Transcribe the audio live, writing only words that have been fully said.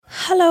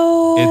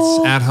Hello.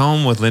 It's At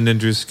Home with Linda and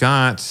Drew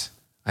Scott.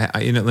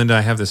 Linda,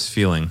 I have this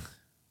feeling.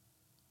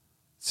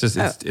 It's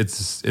just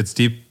it's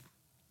deep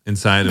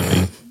inside of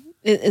me.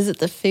 Is it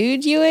the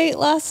food you ate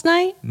last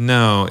night?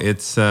 No,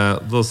 it's a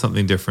little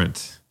something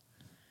different.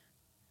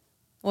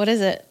 What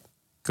is it?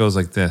 Goes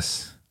like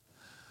this.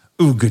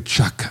 Ooga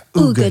chaka,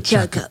 ooga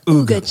chaka,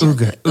 ooga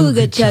chaka,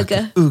 ooga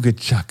chaka, ooga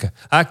chaka.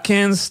 I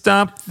can't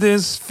stop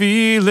this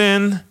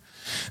feeling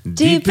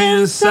deep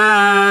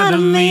inside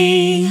of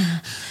me.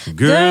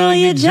 Girl,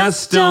 you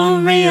just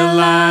don't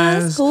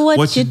realize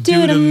what you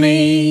do to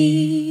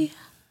me.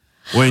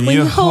 When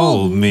you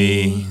hold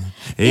me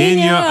in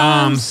your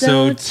arms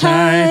so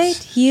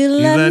tight, you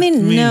let me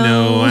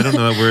know. I don't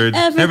know that word.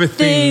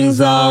 Everything's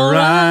all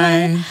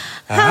right.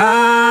 I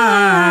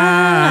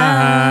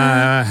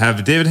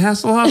have David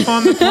Hasselhoff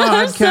on the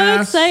podcast. I'm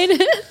so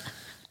excited.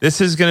 This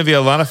is going to be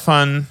a lot of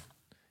fun.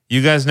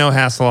 You guys know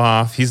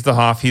Hasselhoff. He's the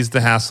Hoff. He's the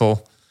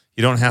hassle.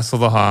 You don't hassle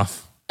the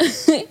Hoff.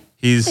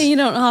 You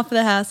don't Hoff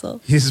the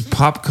hassle. He's a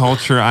pop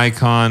culture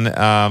icon,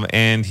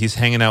 and he's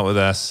hanging out with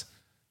us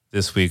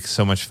this week.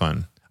 So much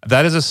fun.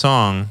 That is a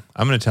song.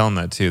 I'm going to tell him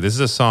that too. This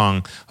is a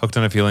song, Hooked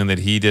on a Feeling, that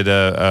he did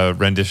a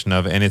rendition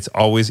of, and it's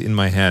always in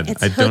my head.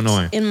 It's I don't know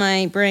why. in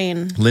my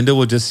brain. Linda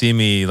will just see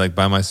me like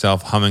by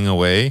myself humming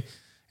away,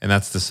 and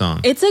that's the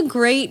song. It's a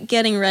great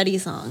getting ready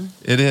song.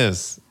 It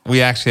is.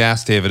 We actually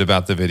asked David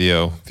about the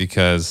video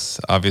because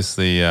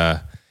obviously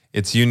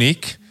it's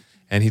unique,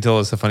 and he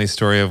told us a funny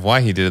story of why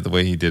he did it the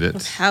way he did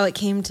it. How it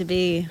came to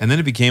be. And then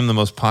it became the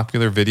most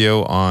popular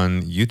video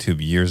on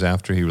YouTube years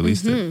after he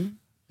released it.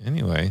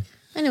 Anyway,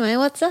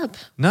 what's up?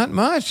 not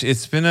much.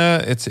 It's been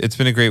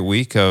a great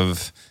week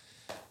of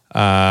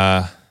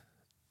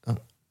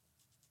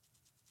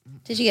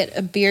Did you get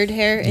a beard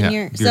hair in Yeah,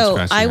 your? beard So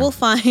scratching I hair. will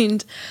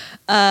find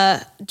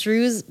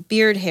Drew's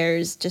beard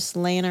hairs just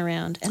laying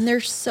around, and they're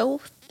so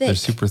thick. they're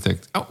super thick.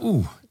 Oh,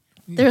 ooh.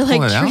 You They're pull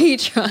like it out? tree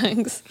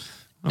trunks.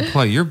 I'll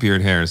pull out your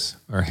beard hairs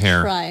or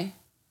hair. Try.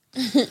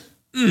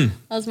 That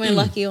was my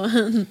lucky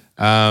one.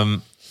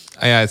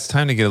 Yeah, it's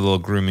time to get a little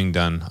grooming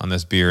done on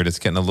this beard. It's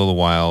getting a little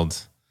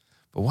wild.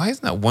 But why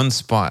isn't that one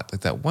spot?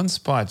 Like that one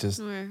spot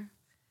just Where?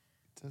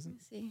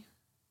 doesn't See.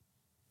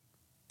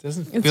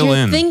 doesn't It's fill your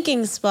in.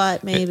 thinking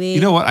spot, maybe.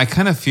 You know what? I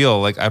kind of feel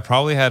like I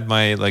probably had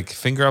my like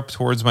finger up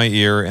towards my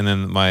ear and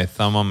then my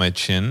thumb on my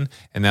chin,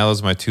 and now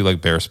those are my two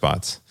like bare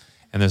spots.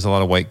 And there's a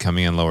lot of white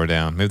coming in lower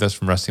down. Maybe that's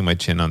from resting my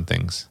chin on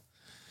things.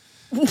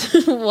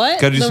 What?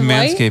 Got to do The some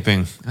white?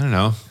 manscaping. I don't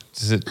know.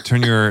 Does it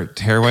turn your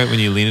hair white when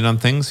you lean it on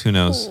things? Who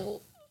knows?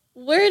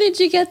 Where did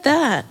you get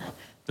that?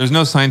 There's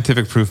no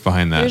scientific proof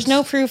behind that. There's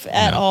no proof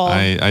at No, all.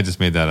 I just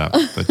made that up.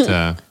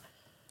 But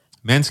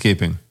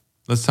manscaping.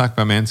 Let's talk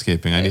about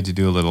manscaping. I need to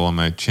do a little on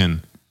my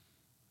chin.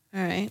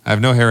 All right. I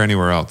have no hair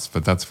anywhere else,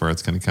 but that's where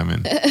it's going to come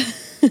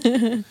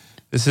in.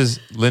 This is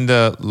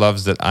Linda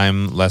loves that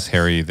I'm less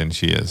hairy than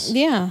she is.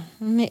 Yeah,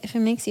 if it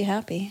makes you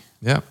happy.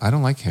 Yeah, I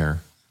don't like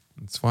hair.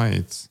 That's why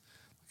it's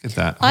look at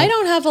that. I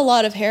don't have a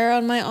lot of hair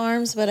on my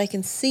arms, but I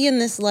can see in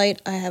this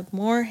light I have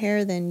more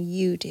hair than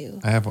you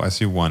do. I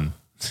see one.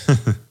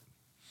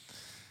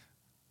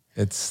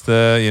 It's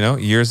the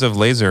years of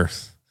laser.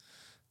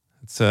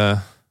 It's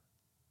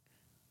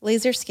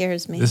Laser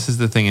scares me. This is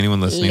the thing. Anyone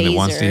listening that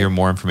wants to Laser. hear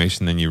more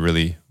information than you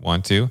really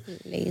want to.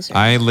 Laser.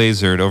 I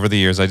lasered over the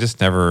years. I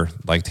just never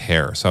liked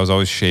hair, so I was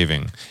always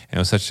shaving, and it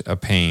was such a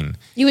pain.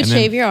 You would And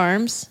then- shave your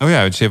arms. Oh yeah,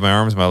 I would shave my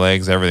arms, my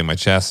legs, everything, my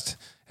chest,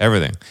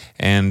 everything.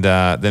 And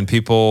then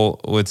people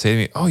would say to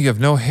me, "Oh, you have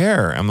no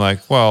hair." I'm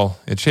like, "Well,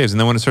 it shaves." And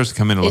then when it starts to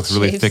come in, it looks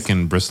really shaves. thick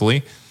and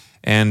bristly.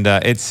 And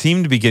it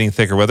seemed to be getting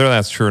thicker. Whether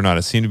that's true or not,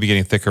 it seemed to be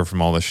getting thicker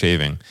from all the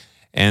shaving.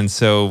 And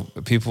so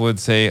people would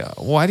say,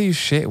 "Why do you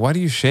shave? Why do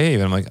you shave?"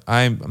 And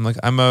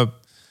I'm a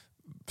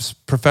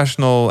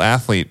professional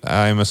athlete.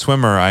 I'm a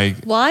swimmer.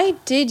 Why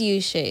did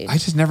you shave? I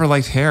just never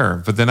liked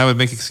hair. But then I would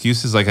make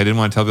excuses like I didn't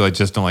want to tell people I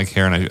just don't like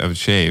hair, and I would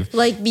shave.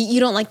 Like you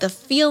don't like the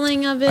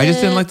feeling of it? I just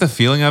didn't like the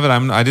feeling of it.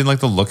 I didn't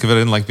like the look of it. I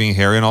didn't like being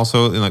hairy, and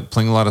also like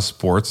playing a lot of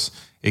sports.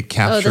 It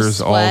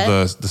captures all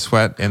sweat. the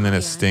sweat, and then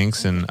it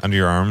stinks and under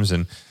your arms.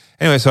 And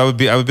anyway, so I would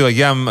be like,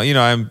 yeah,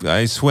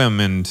 I swim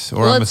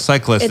or I'm a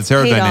cyclist. It's paid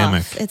aerodynamic.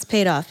 off. It's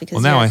paid off because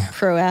Well, now you're I- a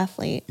pro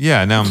athlete.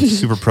 Yeah, now I'm a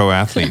super pro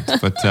athlete.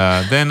 But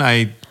then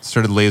I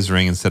started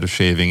lasering instead of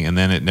shaving, and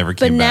then it never But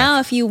came now,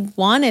 back. if you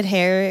wanted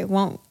hair, it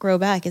won't grow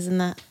back. Isn't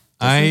that?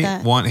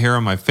 I want hair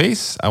on my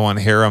face. I want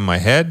hair on my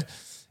head.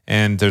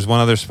 And there's one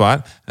other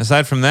spot.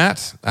 Aside from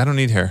that, I don't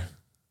need hair.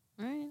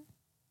 All right.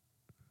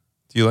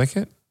 Do you like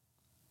it?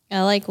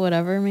 I like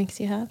whatever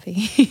makes you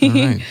happy. All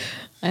right.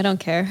 I don't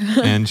care.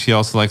 And she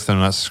also likes that I'm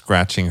not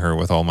scratching her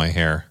with all my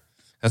hair.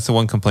 That's the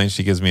one complaint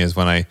she gives me is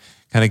when I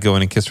kind of go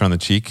in and kiss her on the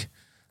cheek.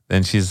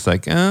 Then she's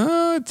like,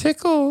 "Oh, it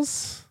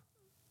tickles."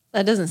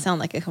 That doesn't sound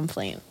like a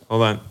complaint.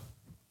 Hold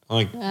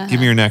on. Give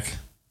me your neck.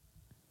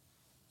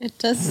 It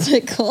does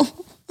tickle.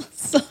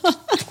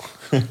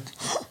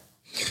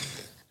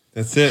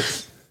 That's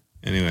it.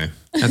 Anyway,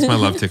 that's my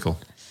love tickle.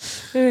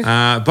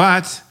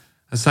 But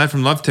aside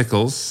from love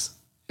tickles,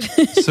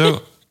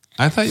 so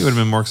I thought you would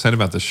have been more excited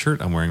about the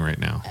shirt I'm wearing right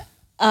now.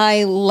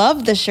 I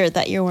love the shirt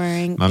that you're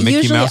wearing. My Mickey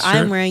Usually Mouse shirt?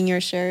 I'm wearing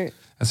your shirt.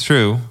 That's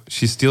true.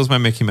 She steals my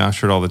Mickey Mouse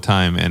shirt all the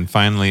time. And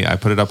finally, I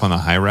put it up on a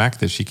high rack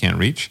that she can't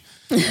reach.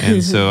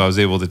 And so I was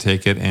able to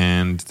take it.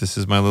 And this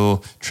is my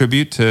little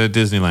tribute to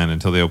Disneyland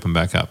until they open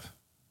back up.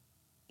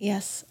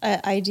 Yes,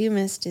 I do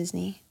miss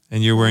Disney.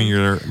 And you're wearing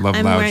your Love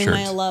I'm Loud wearing shirt.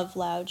 my Love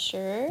Loud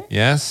shirt.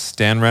 Yes,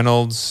 Dan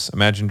Reynolds,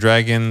 Imagine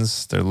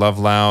Dragons, they're Love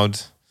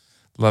Loud.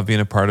 Love being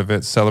a part of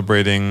it,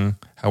 celebrating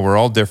how we're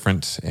all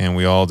different and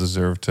we all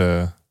deserve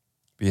to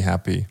be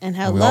happy. And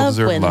how we all love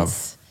deserve wins.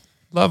 love.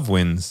 Love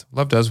wins.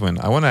 Love does win.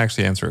 I want to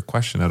actually answer a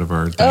question out of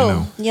our Dino.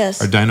 Oh,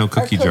 yes. Our Dino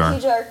cookie jar.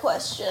 Cookie jar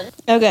question.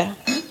 Okay.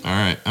 All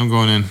right, I'm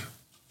going in.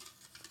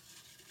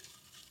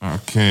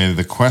 Okay,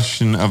 the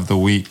question of the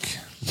week.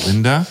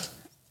 Linda,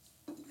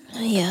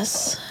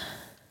 Yes.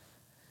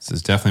 this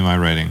is definitely my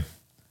writing.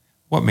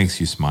 What makes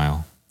you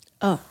smile?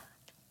 Oh,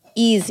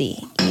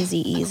 easy.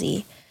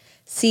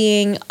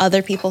 Seeing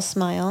other people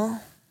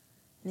smile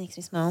makes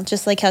me smile.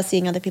 Just like how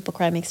seeing other people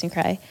cry makes me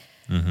cry.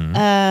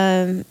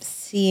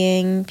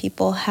 Seeing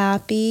people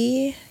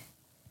happy,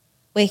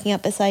 waking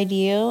up beside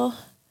you.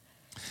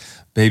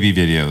 Baby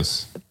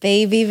videos.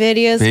 Baby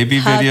videos.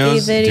 Baby puppy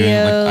videos.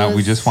 videos.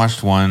 We just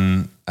watched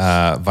one.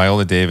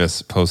 Viola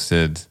Davis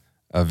posted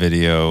a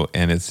video,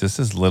 and it's just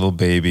this little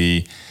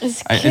baby.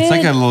 This It's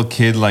like a little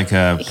kid, like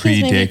a He's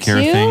pre-daycare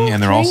maybe 2, thing,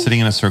 and they're all 3? sitting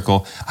in a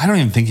circle. I don't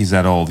even think he's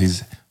that old.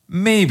 He's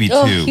maybe 2.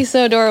 Oh, he's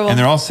so adorable. And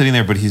they're all sitting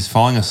there, but he's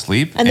falling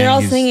asleep. And they're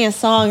all he's singing a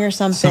song or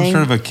some something.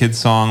 sort of a kid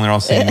song. They're all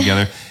singing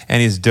together,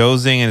 and he's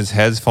dozing, and his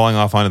head's falling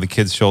off onto the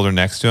kid's shoulder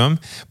next to him.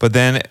 But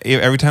then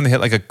every time they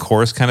hit like a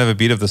chorus kind of a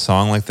beat of the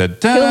song, like the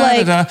da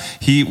da da,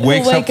 he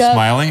wakes up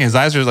smiling. His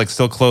eyes are like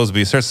still closed, but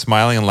he starts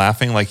smiling and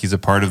laughing like he's a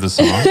part of the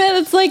song.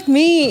 It's like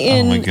me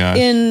Oh my gosh.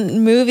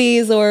 in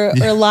movies or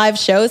live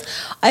shows.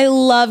 I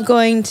love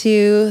going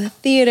to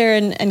theater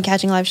and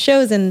catching live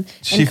shows and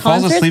She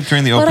falls concerts, asleep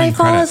during the but opening I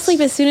fall credits. asleep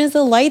as soon as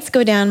the lights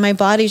go down. My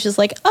body's just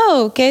like,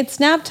 oh, okay, it's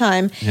nap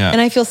time. Yeah. And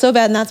I feel so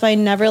bad, and that's why I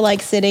never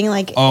like sitting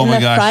like Oh in my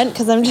the gosh. front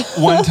because I'm just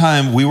One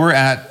time we were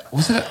at,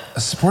 was it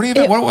a sporting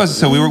event? What was it?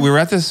 So we were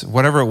at this,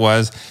 whatever it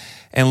was,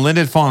 and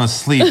Linda had fallen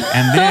asleep.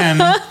 And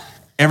then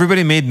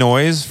everybody made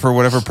noise for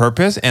whatever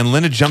purpose, and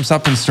Linda jumps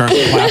up and starts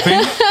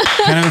clapping,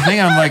 kind of a thing.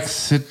 I'm like,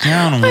 sit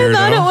down, weirdo. I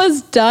thought it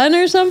was done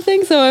or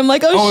something. So I'm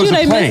like, Oh, it was shoot,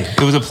 a I play. missed.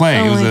 It was a play.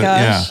 Oh it was my a,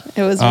 gosh.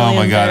 Yeah. It was Oh really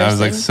my God. I was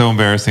like, embarrassing. so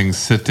embarrassing.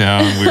 Sit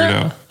down,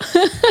 weirdo.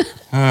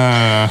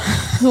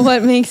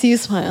 What makes you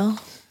smile?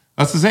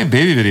 That's the same.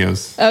 Baby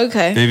videos.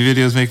 Okay. Baby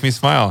videos make me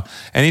smile.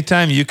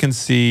 Anytime you can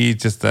see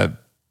just that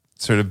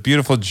sort of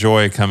beautiful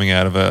joy coming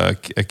out of a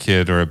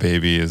kid or a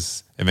baby,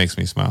 it makes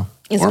me smile.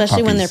 Or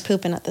Especially when they're puppies.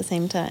 pooping at the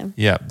same time.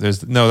 Yeah,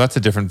 that's a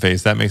different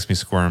face. That makes me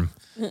squirm.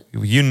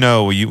 You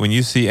know, when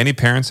you see any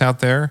parents out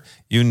there,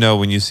 you know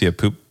when you see a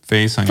poop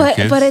face on your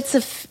kids. But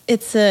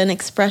it's an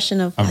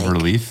expression of like,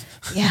 relief.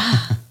 Yeah.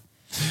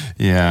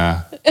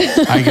 Yeah,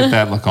 I get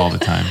that look all the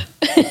time.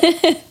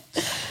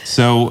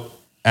 So,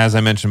 as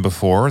I mentioned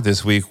before,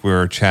 this week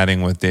we're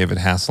chatting with David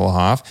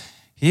Hasselhoff.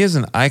 He is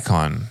an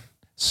icon.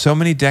 So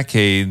many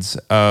decades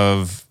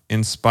of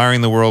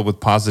inspiring the world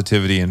with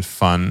positivity and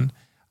fun.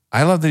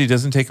 I love that he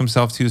doesn't take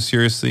himself too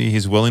seriously.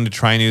 He's willing to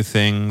try new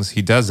things.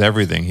 He does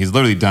everything. He's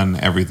literally done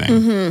everything.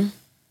 Mm-hmm.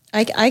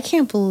 I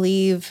can't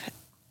believe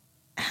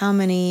how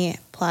many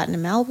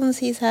platinum albums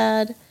he's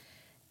had.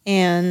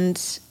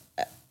 And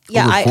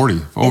yeah,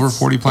 over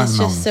 40 platinum It's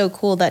just albums. so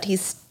cool that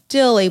he's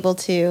still able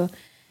to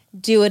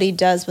do what he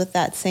does with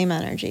that same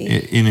energy.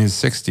 In his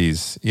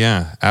 60s.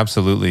 Yeah,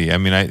 absolutely. I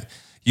mean,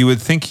 you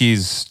would think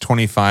he's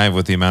 25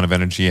 with the amount of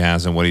energy he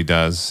has and what he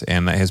does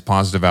and his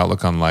positive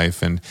outlook on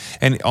life. And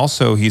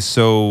also he's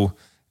so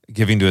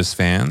giving to his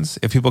fans.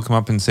 If people come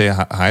up and say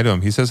hi to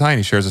him, he says hi and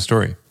he shares a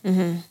story,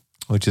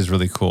 which is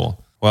really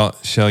cool. Well,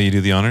 shall you do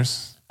the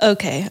honors?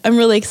 Okay, I'm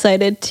really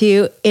excited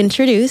to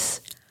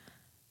introduce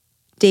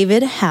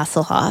David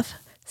Hasselhoff.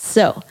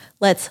 So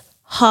let's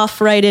hop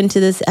right into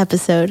this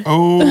episode.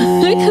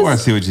 Oh, I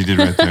see what you did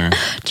right there.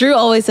 Drew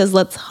always says,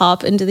 let's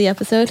hop into the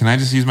episode. Can I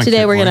just use my Today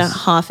kid we're going to voice?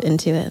 hop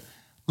into it.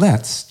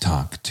 Let's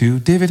talk to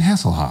David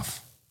Hasselhoff.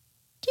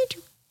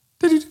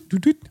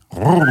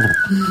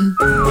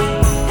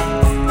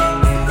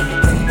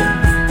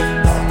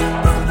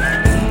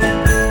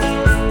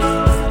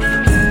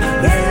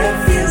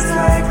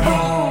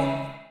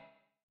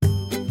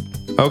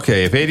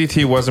 Okay, if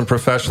ADT wasn't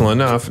professional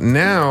enough,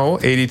 now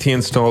ADT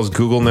installs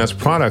Google Nest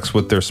products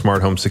with their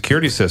smart home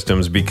security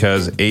systems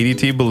because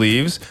ADT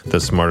believes the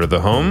smarter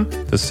the home,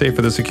 the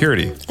safer the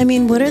security. I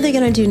mean, what are they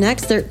going to do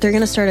next? They're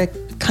going to start a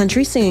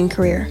country singing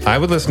career. I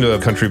would listen to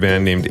a country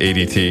band named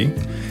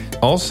ADT.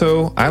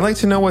 Also, I like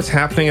to know what's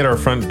happening at our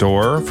front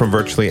door from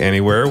virtually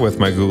anywhere with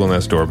my Google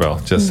Nest doorbell.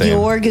 Just saying.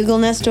 Your Google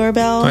Nest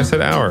doorbell? I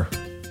said our.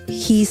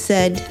 He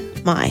said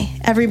my.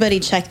 Everybody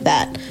check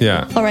that.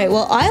 Yeah. All right,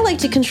 well, I like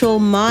to control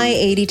my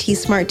ADT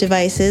smart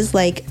devices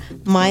like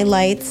my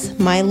lights,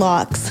 my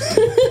locks.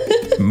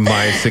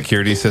 My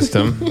security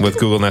system with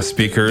Google Nest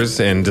speakers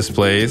and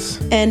displays.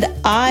 And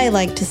I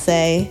like to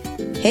say,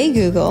 hey,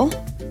 Google,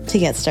 to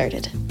get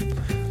started.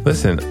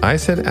 Listen, I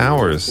said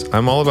ours.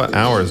 I'm all about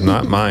ours,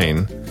 not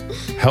mine.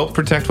 Help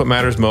protect what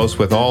matters most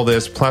with all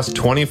this, plus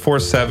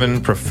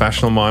 24/7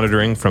 professional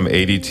monitoring from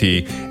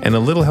ADT and a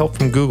little help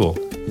from Google.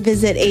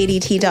 Visit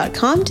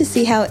ADT.com to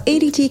see how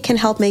ADT can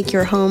help make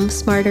your home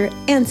smarter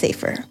and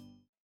safer.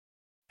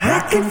 I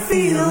can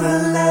feel the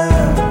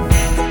love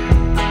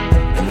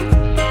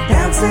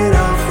bouncing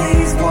off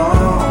these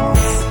walls,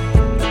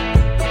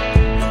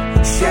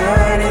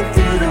 shining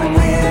through the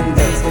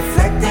windows,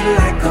 reflecting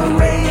like a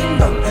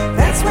rainbow.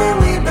 That's where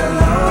we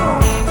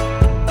belong.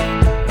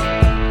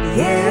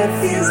 Yeah, it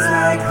feels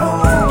like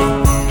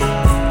home.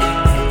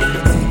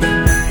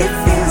 It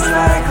feels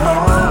like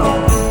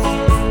home.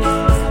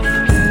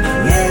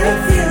 Yeah, it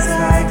feels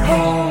like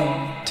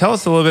home. Tell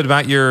us a little bit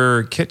about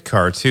your kit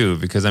car, too,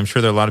 because I'm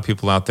sure there are a lot of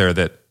people out there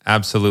that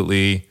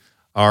absolutely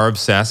are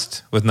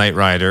obsessed with Knight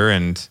Rider.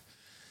 And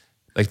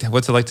like,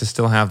 what's it like to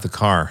still have the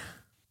car?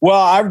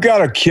 Well, I've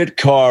got a kit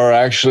car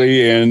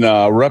actually in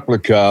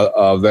replica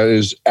that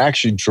is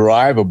actually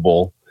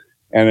drivable,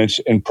 and it's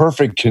in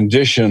perfect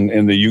condition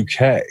in the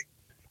UK.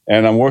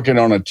 And I'm working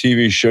on a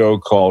TV show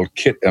called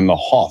Kit and the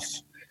Hoff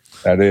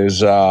that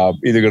is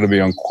either going to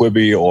be on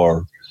Quibi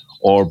or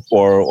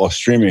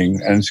streaming,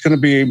 and it's going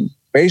to be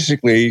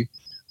basically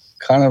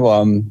kind of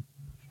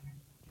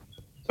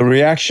the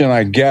reaction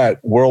I get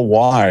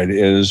worldwide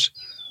is,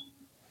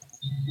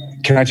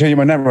 can I tell you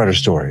my Knight Rider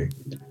story?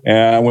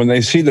 And when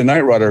they see the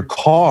Knight Rider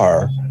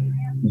car,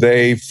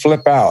 they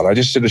flip out. I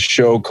just did a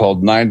show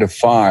called 9 to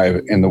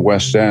 5 in the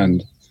West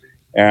End,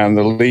 and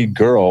the lead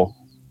girl,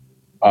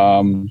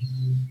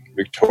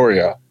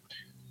 Victoria,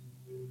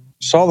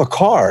 saw the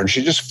car and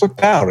she just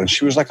flipped out, and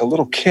she was like a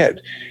little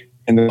kid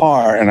in the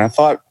car. And I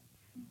thought,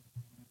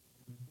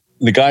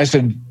 the guy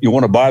said, you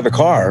want to buy the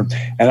car?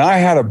 And I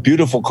had a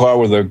beautiful car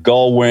with a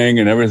gull wing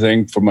and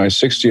everything for my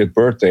 60th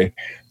birthday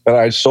that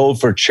I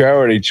sold for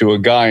charity to a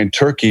guy in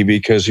Turkey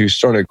because he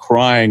started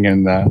crying,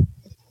 and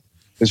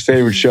his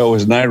favorite show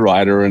was Knight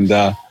Rider. And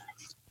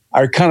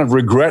I kind of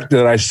regret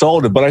that I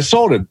sold it, but I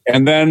sold it.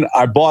 And then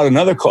I bought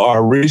another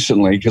car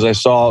recently because I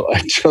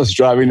was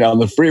driving down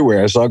the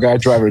freeway. I saw a guy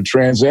driving a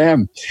Trans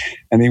Am,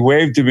 and he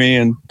waved to me,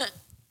 and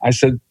I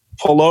said,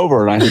 pull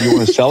over. And I said, you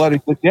want to sell it?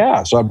 He said,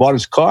 yeah. So I bought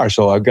his car.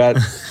 So I've got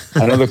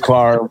another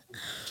car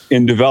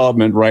in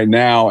development right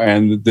now,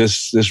 and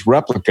this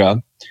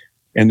replica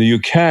in the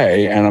UK.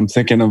 And I'm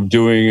thinking of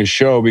doing a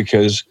show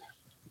because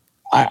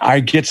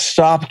I get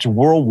stopped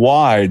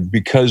worldwide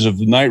because of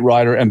Knight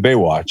Rider and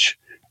Baywatch.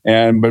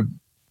 But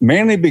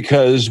mainly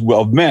because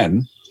of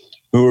men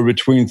who are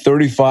between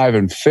 35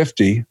 and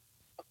 50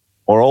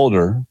 or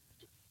older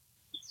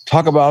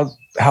talk about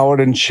how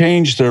it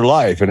changed their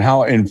life and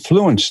how it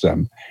influenced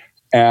them.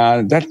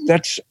 And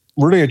that's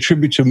really a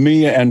tribute to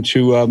me and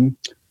to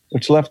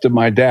what's left of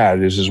my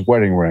dad is his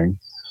wedding ring.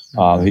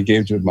 He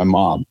gave to my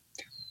mom.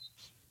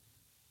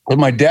 But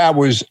my dad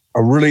was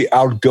a really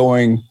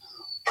outgoing,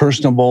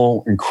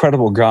 personable,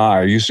 incredible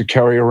guy. He used to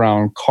carry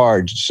around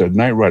cards that said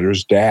Knight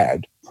Rider's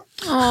dad.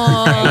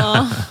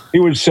 He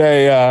would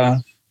say,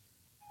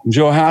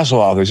 Joe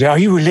Hasselhoff. They say, are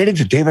you related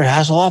to David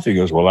Hasselhoff? He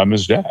goes, well, I'm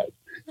his dad.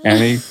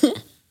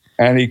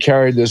 And he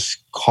carried this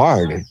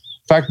card. In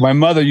fact, my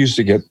mother used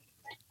to get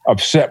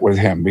upset with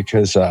him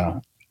because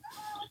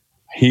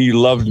he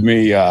loved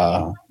me.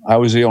 I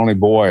was the only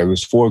boy. It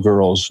was 4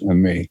 girls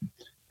and me.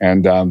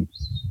 And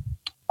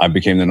I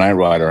became the Knight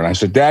Rider. And I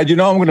said, Dad, I'm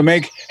going to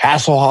make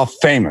Hasselhoff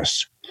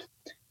famous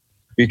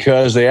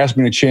because they asked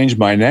me to change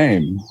my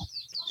name.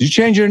 Did you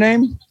change your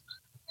name?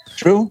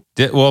 True?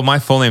 Well, my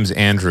full name's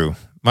Andrew.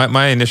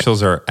 My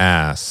initials are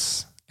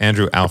ASS.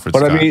 Andrew Alfred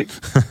Scott. I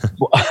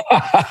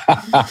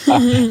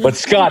mean, but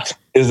Scott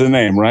is the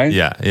name, right?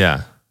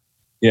 Yeah.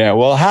 Yeah,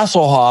 well,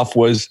 Hasselhoff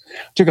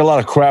took a lot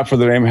of crap for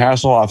the name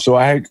Hasselhoff, so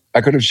I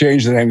could have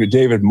changed the name to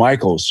David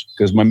Michaels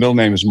because my middle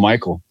name is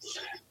Michael.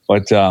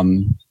 But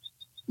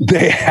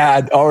they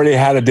had already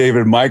had a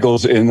David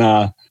Michaels in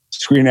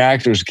Screen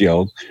Actors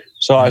Guild.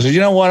 So I said, you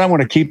know what? I'm going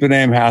to keep the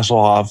name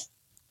Hasselhoff.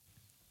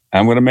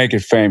 I'm going to make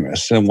it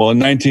famous. And well, in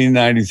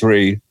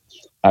 1993,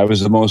 I was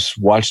the most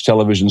watched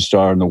television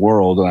star in the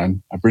world.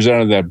 And I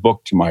presented that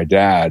book to my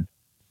dad,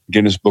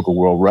 Guinness Book of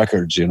World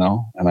Records, And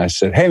I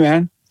said, hey,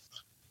 man,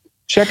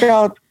 check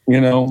out,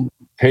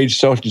 page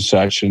such and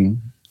such.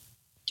 And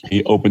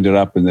he opened it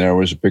up and there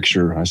was a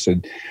picture. I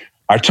said,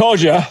 I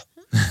told you.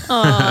 Make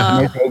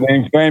that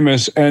name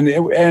famous. And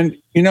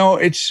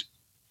it's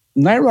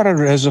Knight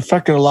Rider has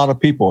affected a lot of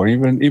people.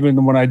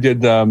 Even when I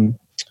did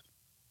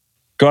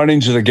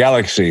Guardians of the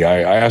Galaxy, I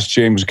asked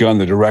James Gunn,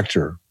 the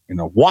director,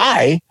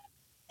 why'd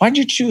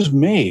you choose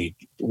me?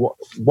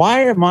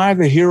 Why am I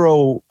the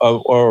hero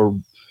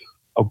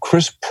of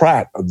Chris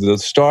Pratt, the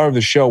star of the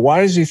show?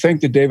 Why does he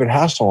think that David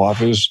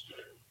Hasselhoff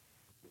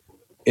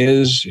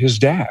is his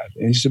dad?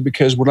 And he said,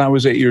 because when I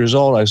was 8 years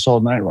old, I saw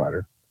Knight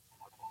Rider.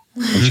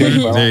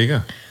 There you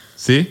go.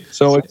 See?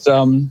 So it's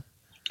kind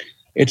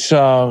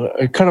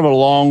of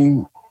a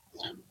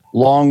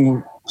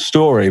long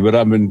story, but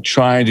I've been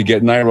trying to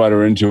get Knight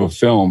Rider into a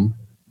film,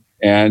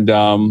 and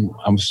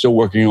I'm still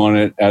working on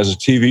it as a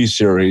TV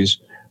series.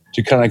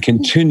 to kind of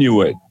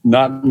continue it,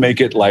 not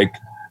make it like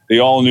the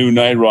all new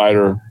Knight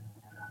Rider,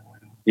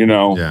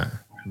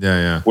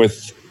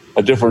 with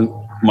a different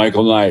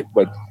Michael Knight,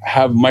 but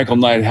have Michael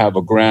Knight have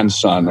a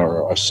grandson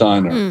or a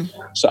son.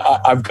 So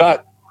I've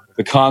got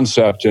the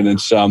concept, and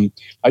it's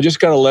I just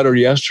got a letter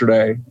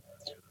yesterday,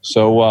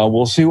 so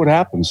we'll see what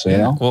happens. You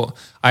know. Well,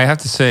 I have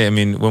to say, I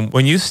mean,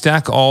 when you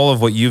stack all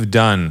of what you've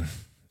done,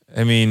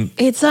 I mean,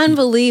 it's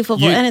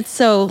unbelievable, and it's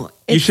so.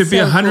 You should be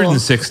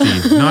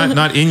 160, cool.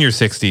 not in your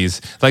 60s.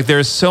 Like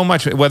there's so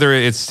much, whether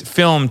it's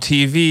film,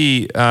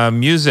 TV,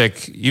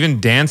 music, even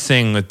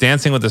dancing with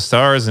the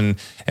Stars and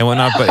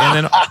whatnot. But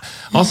and then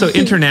also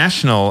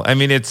international. I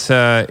mean, it's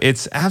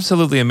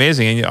absolutely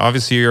amazing. And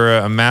obviously, you're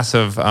a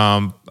massive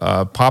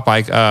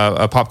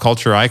pop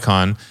culture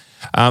icon.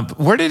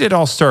 Where did it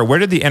all start? Where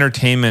did the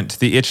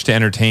itch to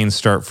entertain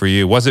start for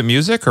you? Was it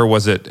music or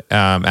was it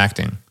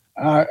acting?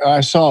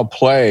 I saw a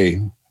play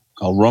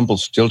called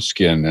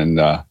Rumpelstiltskin, and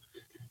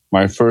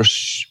my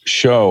first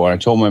show, I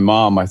told my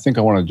mom, I think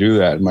I want to do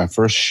that. And my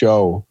first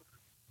show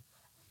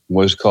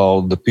was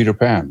called The Peter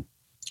Pan.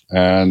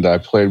 And I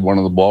played one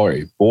of the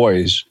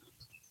boys,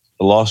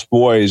 the Lost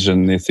Boys,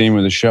 and the theme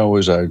of the show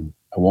was I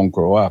Won't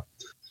Grow Up.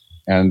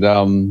 And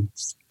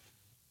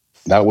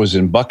that was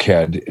in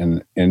Buckhead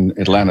in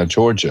Atlanta,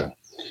 Georgia.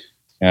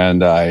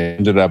 And I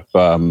ended up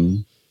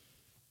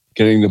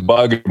getting the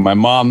bug. My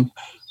mom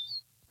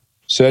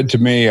said to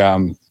me,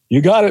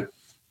 you got it.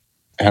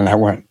 And I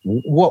went,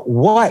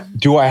 what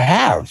do I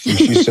have? And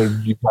she said,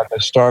 you've got the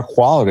star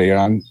quality.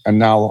 And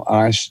now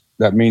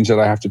that means that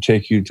I have to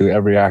take you to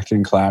every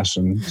acting class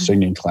and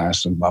singing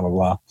class and blah, blah,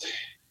 blah.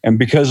 And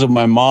because of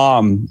my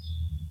mom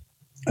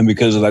and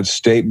because of that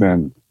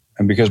statement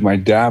and because my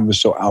dad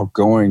was so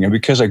outgoing and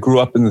because I grew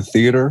up in the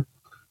theater,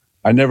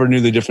 I never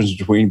knew the difference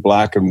between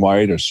black and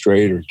white or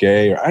straight or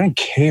gay. I didn't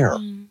care.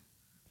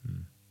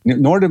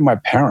 Nor did my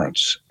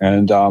parents.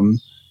 And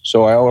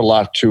so I owe a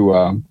lot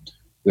to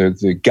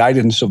the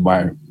guidance of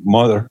my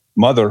mother,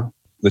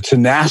 the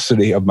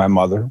tenacity of my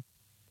mother,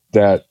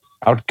 that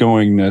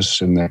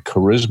outgoingness and that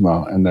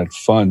charisma and that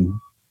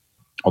fun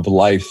of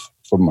life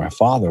from my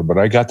father. But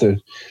I got the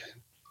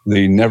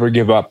never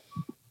give up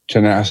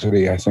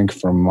tenacity, I think,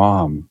 from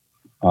mom.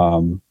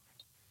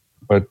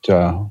 But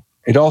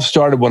it all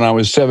started when I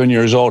was 7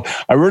 years old.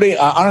 I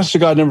honest to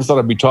God, never thought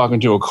I'd be talking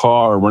to a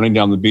car or running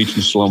down the beach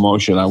in slow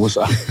motion. I was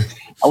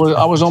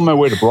on my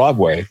way to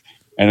Broadway.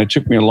 And it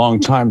took me a long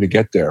time to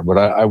get there. But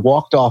I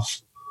walked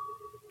off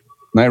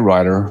Knight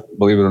Rider,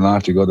 believe it or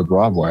not, to go to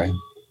Broadway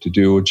to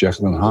do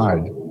Jekyll and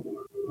Hyde.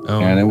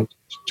 And it was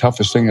the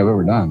toughest thing I've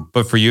ever done.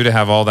 But for you to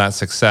have all that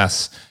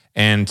success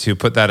and to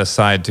put that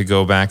aside to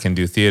go back and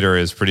do theater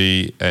is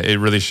pretty, it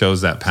really shows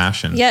that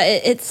passion. Yeah,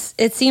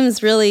 it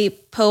seems really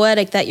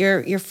poetic that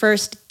your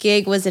first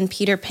gig was in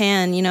Peter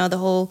Pan. You know, the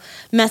whole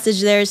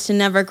message there is to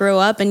never grow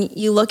up. And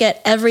you look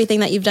at everything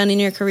that you've done in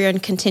your career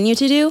and continue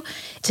to do.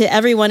 To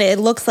everyone, it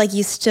looks like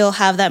you still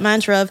have that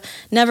mantra of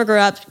never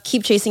grow up,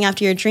 keep chasing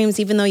after your dreams,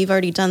 even though you've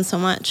already done so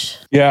much.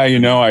 Yeah, you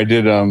know, I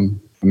did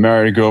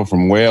married a girl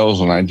from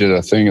Wales, and I did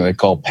a thing they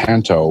call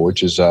Panto,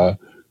 which is a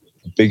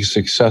big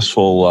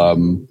successful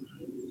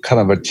kind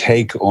of a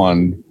take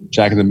on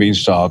Jack and the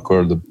Beanstalk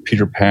or the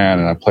Peter Pan,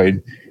 and I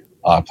played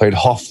Off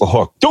the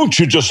Hook. Don't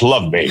you just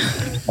love me?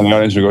 And the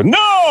audience would go,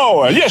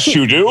 no, yes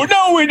you do.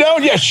 No, we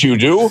don't. Yes, you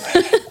do.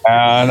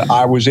 And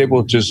I was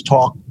able to just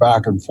talk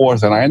back and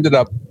forth, and I ended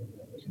up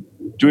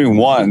doing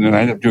one, and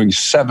I ended up doing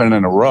 7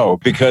 in a row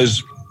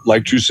because,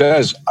 like Drew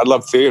says, I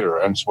love theater,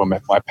 and it's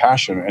my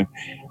passion.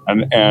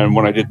 And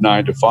when I did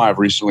 9 to 5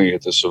 recently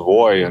at the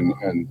Savoy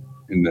in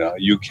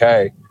the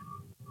UK,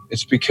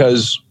 it's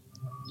because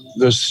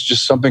there's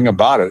just something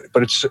about it.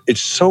 But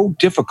it's so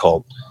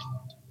difficult,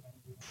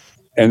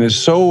 and it's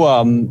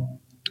so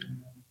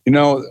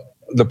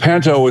the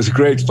Panto was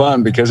great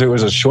fun because it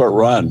was a short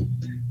run,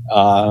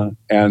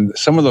 and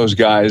some of those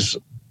guys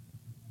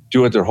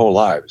do it their whole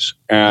lives,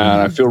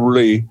 and I feel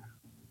really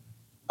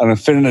an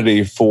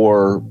affinity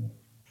for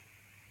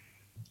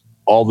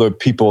all the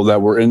people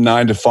that were in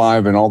 9 to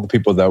 5 and all the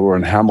people that were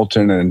in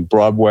Hamilton and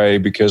Broadway,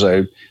 because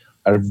I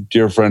had a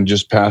dear friend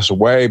just pass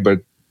away,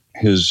 but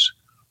his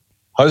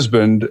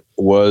husband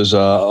was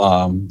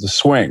the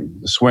Swing.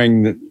 The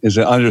Swing is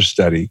an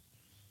understudy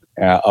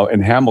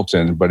in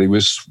Hamilton, but he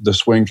was the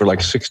Swing for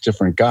like 6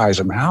 different guys.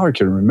 I mean, how I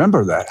can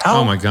remember that?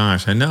 Oh my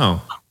gosh, I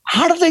know.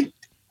 How do they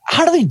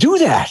do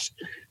that?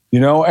 You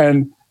know,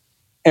 and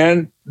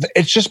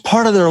it's just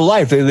part of their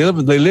life. They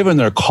live in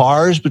their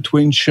cars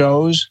between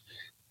shows.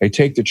 They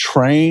take the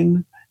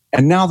train,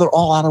 and now they're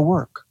all out of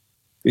work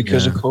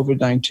because of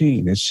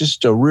COVID-19. It's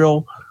just a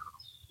real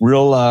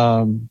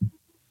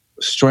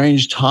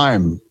strange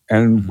time,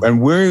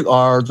 and we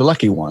are the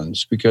lucky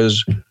ones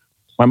because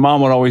my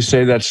mom would always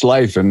say that's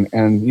life,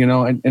 and you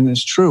know, and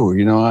it's true.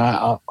 You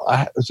know,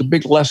 it's a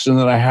big lesson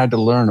that I had to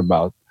learn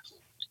about,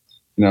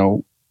 you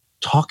know,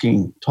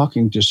 talking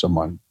to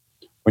someone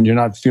when you're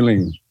not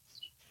feeling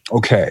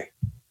okay,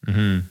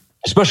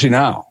 especially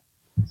now.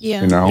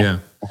 Yeah, you know,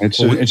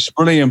 it's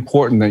really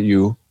important that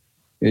you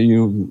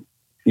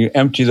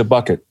empty the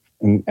bucket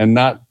and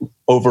not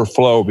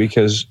overflow,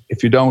 because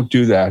if you don't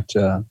do that,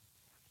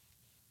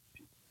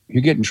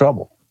 you get in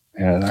trouble.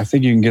 And I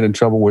think you can get in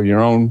trouble with your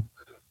own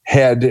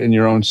head and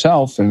your own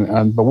self.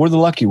 But we're the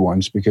lucky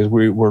ones because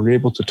we're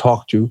able to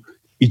talk to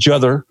each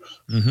other,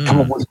 come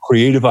up with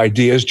creative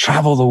ideas,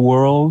 travel the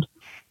world,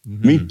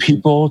 meet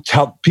people.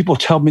 People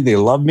tell me they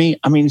love me.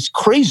 I mean, it's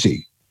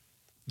crazy.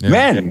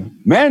 Yeah.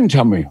 Men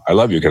tell me, I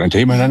love you. Can I tell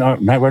you my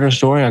night writer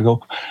story? I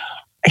go,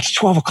 it's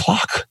 12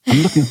 o'clock.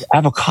 I'm looking for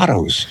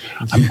avocados.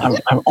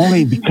 I'm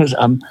only because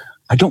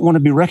I don't want to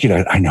be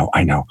recognized. I know.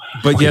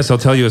 But okay. Yes, I'll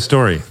tell you a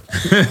story.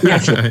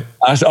 Yes.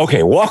 I said,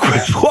 okay, walk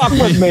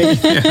with me.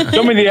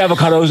 Show me the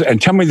avocados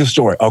and tell me the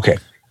story. Okay.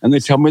 And they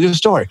tell me the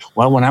story.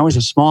 Well, when I was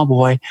a small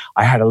boy,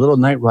 I had a little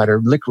night rider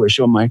licorice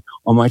on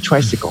my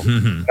tricycle.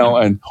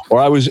 Or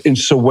I was in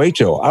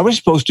Soweto. I was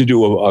supposed to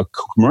do a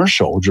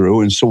commercial,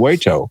 Drew, in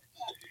Soweto.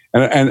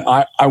 And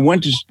I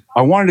wanted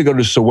to go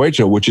to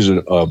Soweto, which is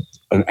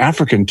an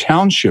African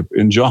township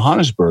in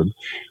Johannesburg,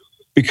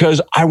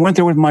 because I went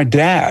there with my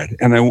dad,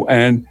 and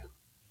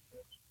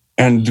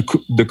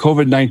the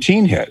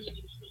COVID-19 hit,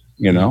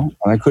 and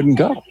I couldn't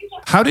go.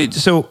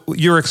 So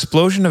your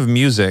explosion of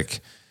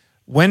music?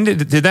 When did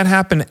that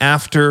happen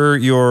after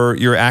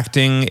your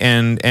acting,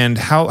 and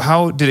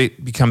how did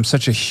it become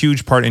such a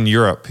huge part in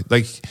Europe?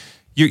 Like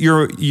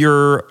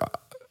your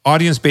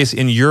audience base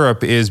in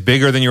Europe is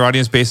bigger than your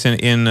audience base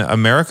in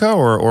America,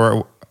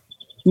 or?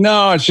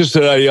 No, it's just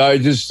that I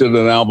just did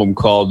an album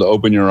called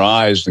 "Open Your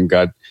Eyes" and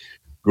got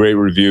great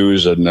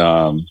reviews, and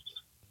it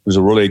was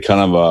a really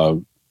kind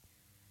of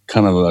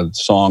a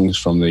songs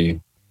from the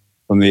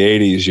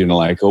 80s,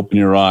 like "Open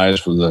Your Eyes"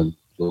 from the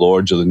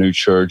Lords of the New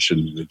Church,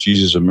 and the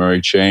Jesus of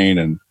Mary Chain,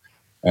 and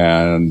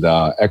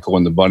Echo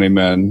and the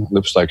Bunnymen,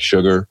 Lips Like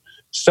Sugar,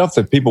 stuff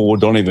that people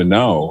don't even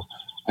know.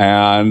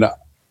 And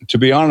to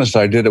be honest,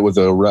 I did it with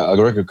a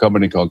record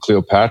company called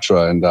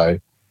Cleopatra, and I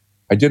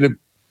did it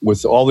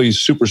with all these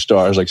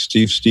superstars like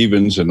Steve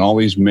Stevens and all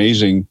these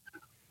amazing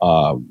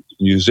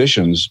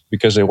musicians,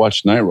 because they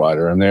watched Knight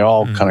Rider, and they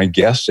all kind of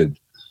guested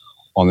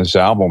on this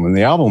album. And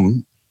the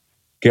album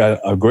got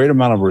a great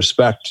amount of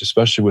respect,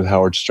 especially with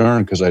Howard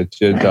Stern, because I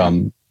did.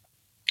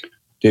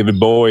 David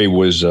Bowie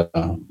was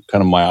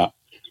kind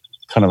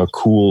of a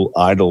cool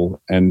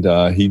idol, and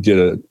he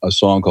did a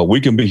song called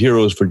 "We Can Be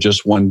Heroes for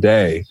Just One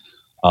Day,"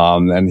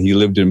 and he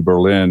lived in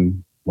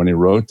Berlin when he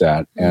wrote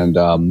that. And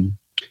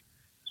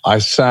I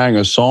sang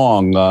a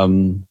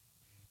song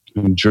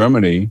in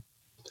Germany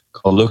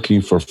called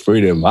 "Looking for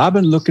Freedom." I've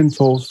been looking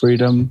for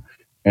freedom,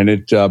 and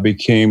it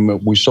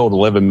we sold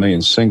 11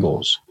 million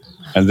singles.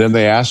 And then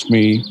they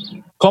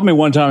called me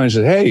one time and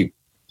said, "Hey,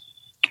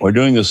 we're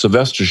doing a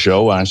Sylvester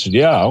show." And I said,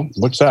 "Yeah,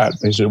 what's that?"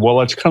 They said, "Well,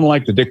 it's kind of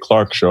like the Dick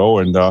Clark show,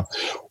 and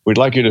we'd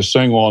like you to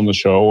sing on the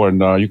show,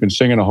 and you can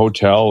sing in a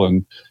hotel,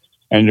 and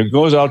it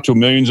goes out to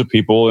millions of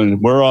people, and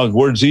we're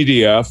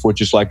ZDF,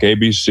 which is like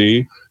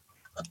ABC."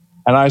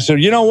 And I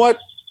said, "You know what?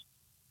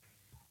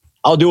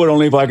 I'll do it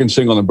only if I can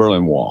sing on the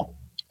Berlin Wall."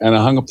 And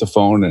I hung up the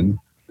phone, and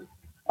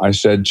I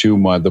said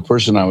to the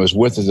person I was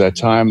with at that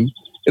time,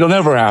 "It'll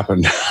never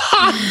happen.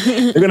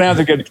 You're going to have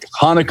to get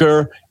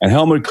Honecker and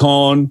Helmut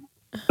Kohn.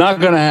 Not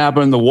going to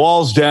happen. The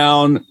wall's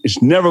down.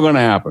 It's never going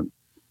to happen."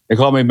 They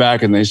called me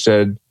back and they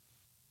said,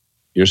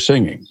 "You're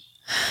singing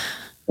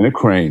in a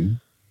crane."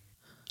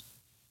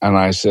 And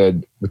I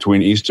said,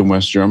 "Between East and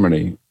West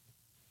Germany,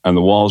 and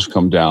the walls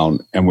come down."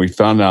 And we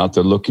found out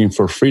that "Looking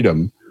for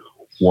Freedom"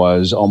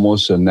 was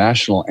almost a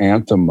national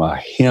anthem, a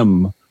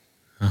hymn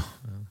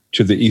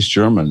to the East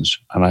Germans.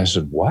 And I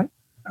said, "What?"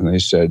 And they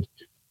said,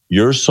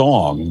 "Your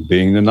song,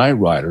 being the Knight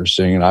Rider,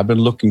 singing, 'I've been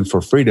looking for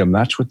freedom.'"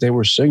 That's what they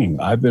were singing.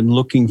 "I've been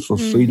looking for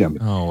freedom."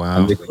 Oh, wow.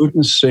 And they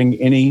couldn't sing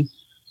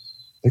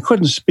they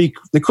couldn't speak,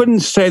 they couldn't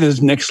say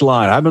this next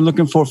line. "I've been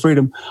looking for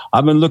freedom.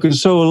 I've been looking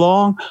so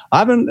long.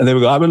 And they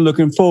would go, "I've been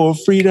looking for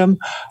freedom,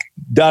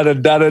 da da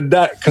da da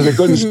da," because they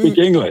couldn't speak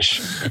English.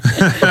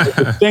 But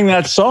they sing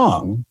that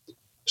song.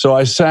 So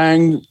I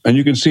sang, and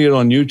you can see it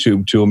on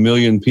YouTube, to 1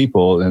 million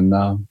people. And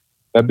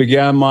that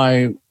began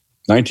my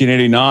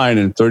 1989,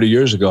 and 30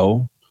 years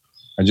ago,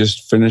 I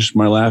just finished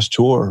my last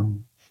tour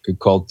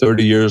called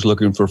 30 Years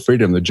Looking for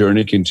Freedom. The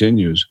journey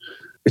continues.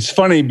 It's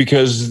funny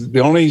because the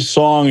only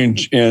song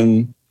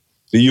in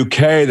the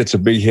UK that's a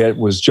big hit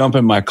was "Jump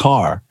in My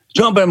Car."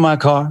 Jump in my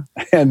car.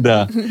 And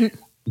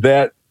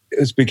that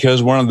is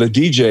because one of the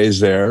DJs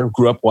there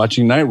grew up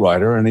watching Knight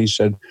Rider, and he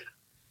said,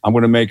 "I'm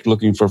going to make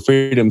Looking for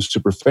Freedom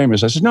super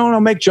famous." I said, no,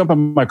 make Jump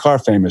in My Car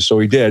famous. So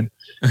he did.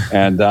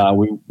 And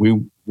we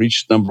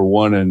reached number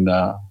 1 in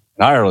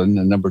Ireland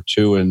and number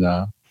 2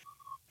 in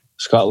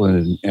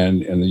Scotland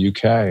and in the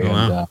UK. Oh,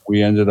 wow. And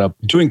we ended up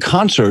doing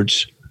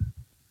concerts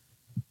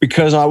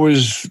because I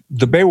was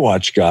the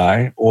Baywatch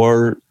guy.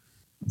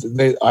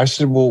 I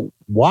said, "Well,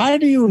 why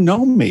do you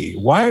know me?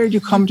 Why did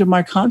you come to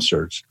my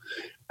concerts?"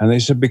 And they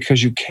said,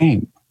 "Because you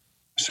came."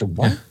 I said,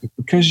 "What?" Yeah.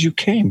 "Because you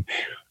came.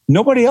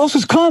 Nobody else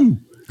has come."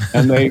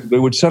 And they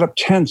would set up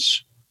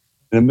tents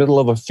in the middle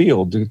of a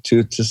field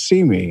to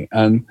see me.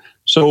 And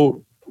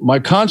so my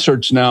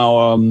concerts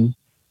now,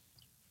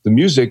 the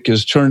music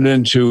is turned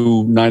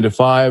into 9 to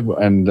 5,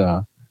 and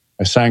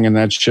I sang in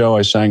that show.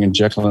 I sang in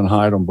Jekyll and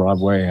Hyde on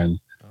Broadway, and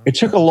it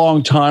took a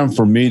long time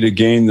for me to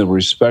gain the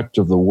respect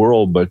of the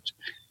world. But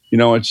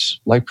it's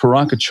like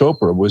Priyanka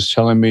Chopra was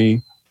telling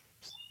me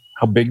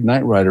how big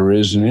Knight Rider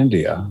is in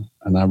India,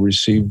 and I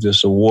received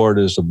this award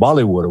as the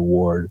Bollywood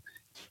Award,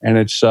 and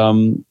it's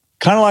kind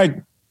of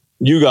like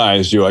you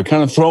guys do. I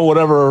kind of throw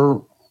whatever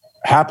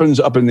happens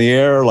up in the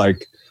air,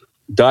 like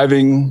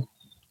diving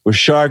with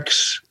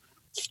sharks,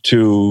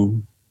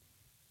 to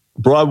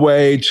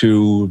Broadway,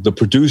 to the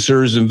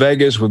producers in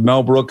Vegas with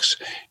Mel Brooks,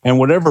 and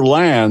whatever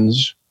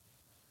lands,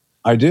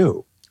 I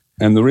do.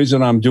 And the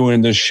reason I'm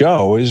doing this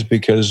show is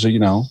because,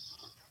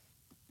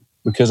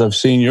 because I've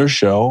seen your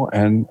show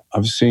and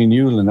I've seen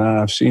you, Lynette.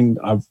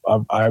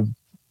 I've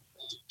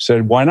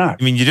said, why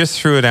not? I mean, you just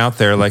threw it out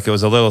there like it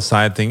was a little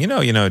side thing,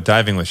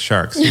 diving with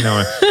sharks.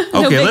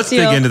 Okay, let's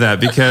dig into that,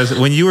 because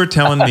when you were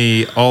telling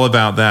me all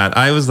about that,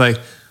 I was like,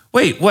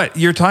 wait, what?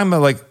 You're talking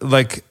about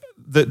like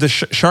the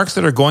sharks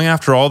that are going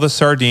after all the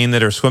sardine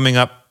that are swimming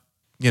up,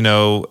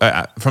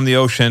 from the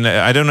ocean.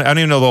 I don't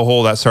even know the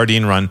whole that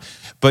sardine run,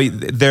 but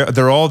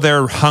they're all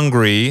there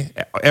hungry.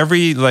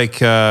 Every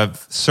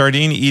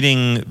sardine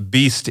eating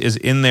beast is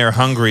in there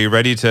hungry,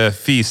 ready to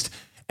feast.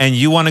 And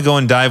you want to go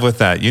and dive with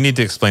that. You need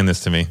to explain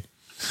this to me.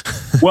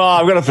 Well,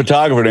 I've got a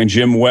photographer named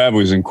Jim Webb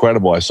who's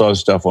incredible. I saw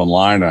his stuff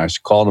online, and I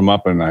called him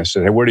up and I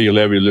said, hey, where do you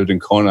live? He lived in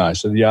Kona. I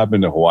said, yeah, I've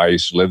been to Hawaii. I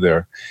used to live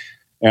there.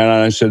 And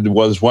I said,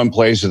 well, there's one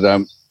place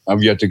that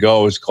I've yet to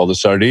go. It's called the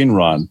Sardine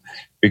Run,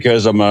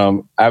 because I'm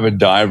an avid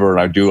diver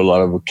and I do a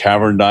lot of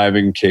cavern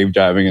diving, cave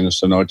diving in the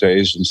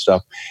cenotes and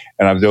stuff.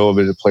 And I've dove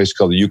at a place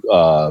called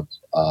the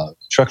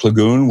Truck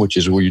Lagoon, which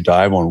is where you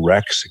dive on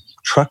wrecks.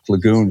 Truck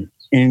Lagoon,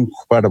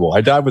 incredible.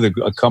 I dive with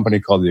a company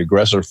called the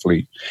Aggressor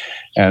Fleet,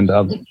 and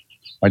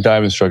my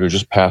dive instructor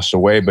just passed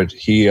away, but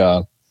he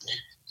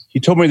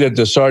told me that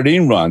the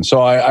Sardine Run.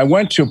 So I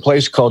went to a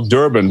place called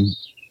Durban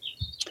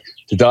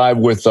to dive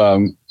with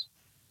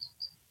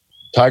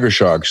tiger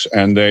sharks,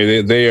 and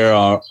they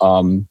are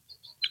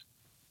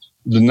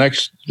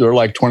they're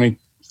like 20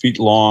 feet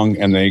long,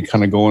 and they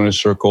kind of go in a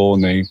circle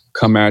and they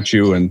come at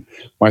you. And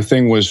my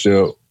thing was,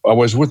 I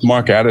was with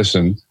Mark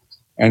Addison,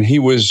 and he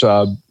was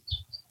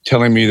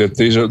telling me that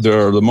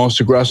they're the most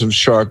aggressive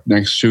shark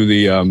next to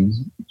the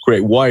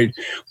great white.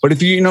 But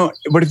if you know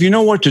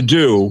what to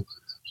do,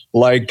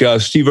 like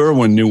Steve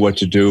Irwin knew what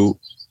to do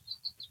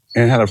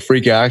and had a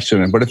freak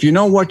accident. But if you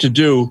know what to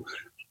do,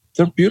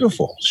 they're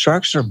beautiful.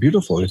 Sharks are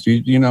beautiful. If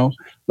you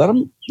let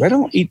them, they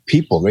don't eat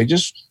people. They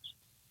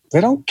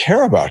don't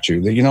care about you.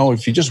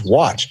 If you just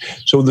watch.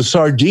 So the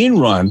Sardine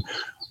Run,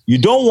 you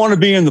don't want to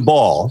be in the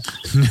ball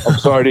of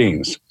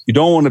sardines. You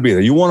don't want to be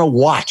there. You want to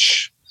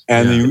watch.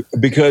 And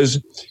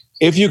because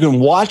if you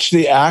can watch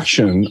the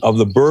action of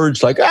the birds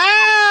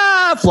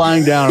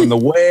flying down, and the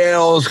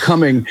whales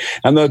coming,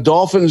 and the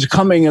dolphins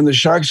coming, and the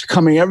sharks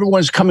coming,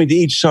 everyone's coming to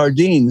eat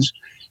sardines.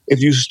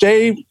 If you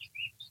stay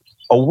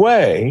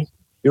away,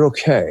 you're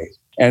okay.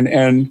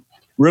 And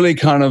really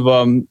kind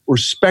of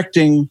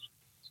respecting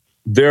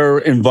their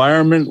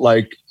environment.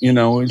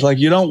 It's like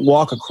you don't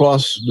walk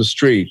across the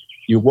street.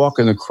 You walk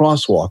in the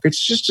crosswalk.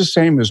 It's just the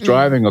same as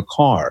driving a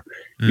car.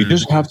 You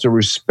just have to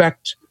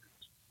respect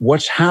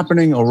what's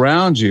happening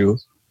around you,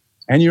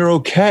 and you're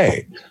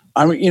okay.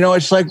 I mean,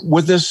 it's like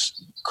with this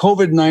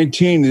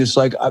COVID-19, it's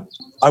like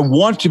I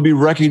want to be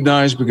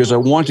recognized because I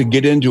want to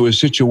get into a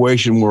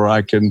situation where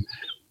I can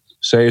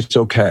say it's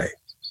okay.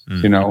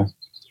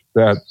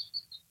 That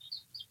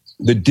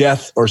the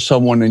death or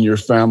someone in your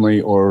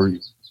family or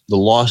the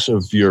loss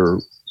of your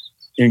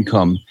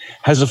income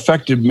has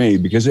affected me,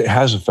 because it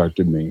has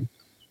affected me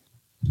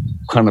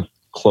kind of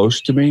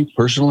close to me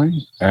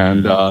personally.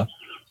 And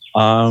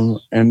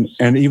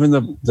even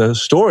the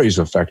stories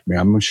affect me.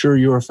 I'm sure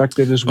you're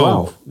affected as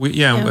well.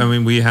 I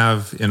mean, we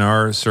have in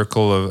our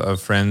circle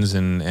of friends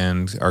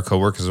and our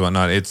coworkers and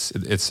whatnot,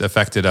 it's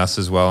affected us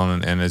as well.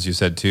 And as you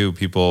said too,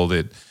 people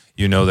that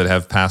that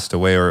have passed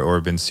away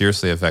or been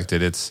seriously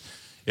affected. It's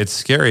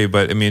scary,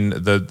 but I mean,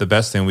 the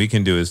best thing we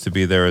can do is to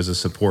be there as a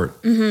support.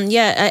 Mm-hmm.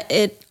 Yeah,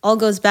 it all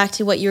goes back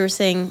to what you were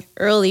saying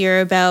earlier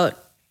about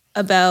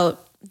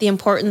the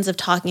importance of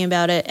talking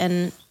about it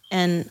and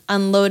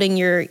unloading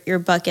your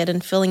bucket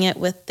and filling it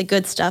with the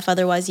good stuff.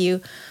 Otherwise you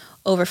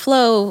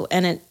overflow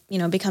and it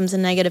becomes a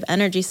negative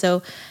energy.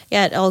 So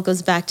yeah, it all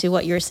goes back to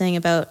what you were saying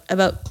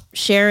about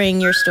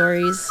sharing your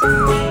stories.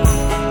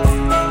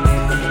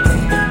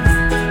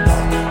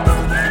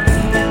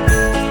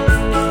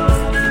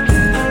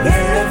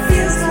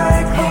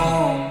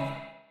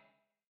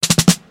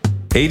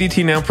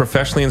 ADT now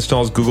professionally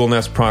installs Google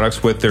Nest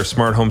products with their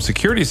smart home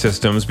security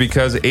systems,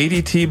 because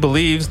ADT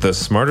believes the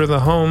smarter the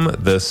home,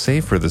 the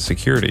safer the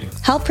security.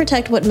 Help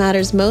protect what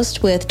matters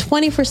most with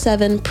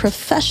 24/7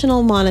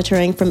 professional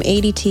monitoring from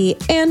ADT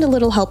and a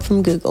little help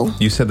from Google.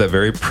 You said that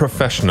very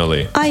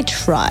professionally. I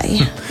try.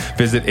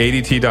 Visit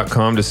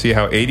ADT.com to see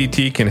how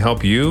ADT can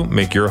help you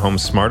make your home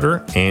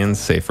smarter and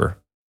safer.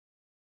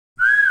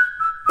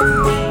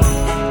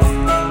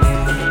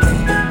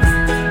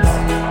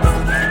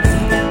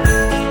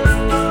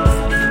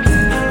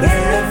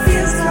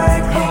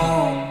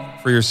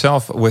 For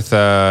yourself, with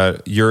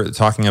you're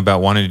talking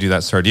about wanting to do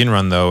that sardine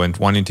run though, and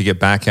wanting to get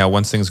back out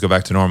once things go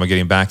back to normal,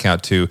 getting back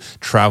out to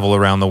travel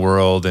around the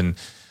world. And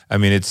I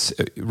mean, it's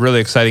really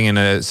exciting in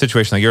a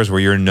situation like yours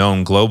where you're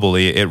known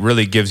globally. It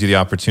really gives you the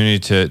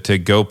opportunity to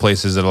go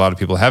places that a lot of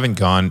people haven't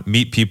gone,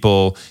 meet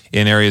people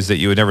in areas that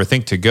you would never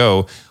think to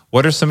go.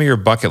 What are some of your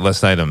bucket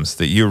list items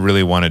that you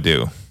really want to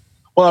do?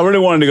 Well, I really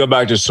wanted to go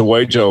back to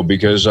Soweto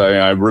because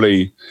I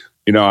really,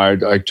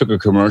 I took a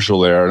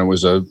commercial there, and it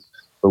was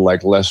for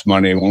like less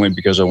money, only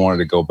because I wanted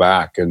to go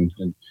back, and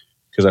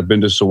because I've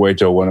been to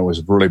Soweto when it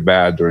was really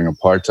bad during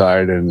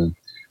apartheid,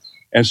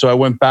 and so I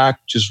went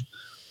back just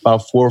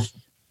about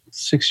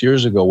 6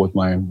 years ago with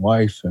my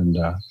wife, and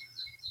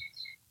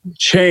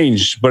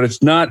changed, but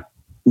it's not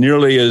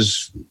nearly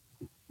as,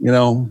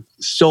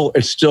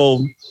 it's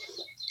still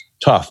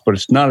tough, but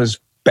it's not as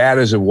bad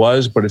as it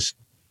was, but it's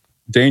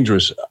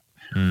dangerous.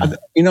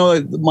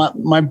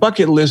 My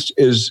bucket list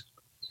is,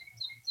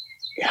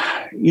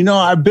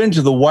 I've been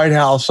to the White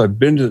House. I've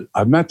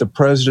met the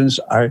presidents.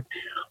 I've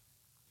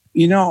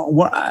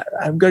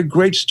got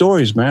great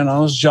stories, man. I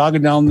was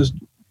jogging down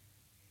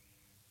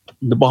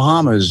the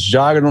Bahamas,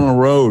 jogging on the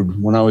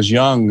road when I was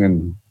young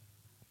and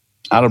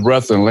out of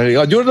breath. And a lady,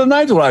 you're the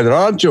night rider,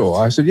 aren't you?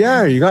 I said,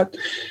 yeah. You got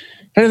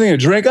anything to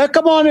drink?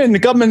 Come on in.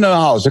 Come in the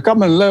house.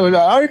 Come and live.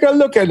 I can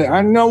look at it.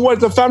 I know what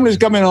the family's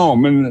coming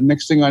home. And the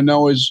next thing I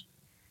know is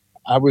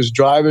I was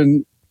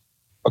driving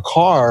a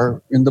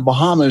car in the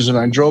Bahamas, and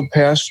I drove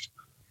past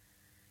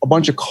a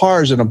bunch of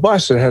cars in a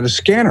bus that had a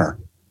scanner.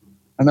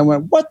 And I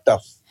went, what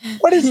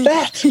is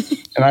that?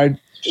 And I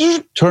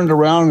just turned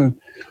around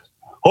and,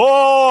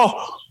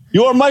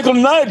 you're Michael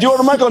Knight.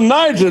 You're Michael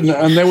Knight.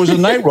 And there was a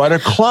Night Rider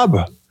club.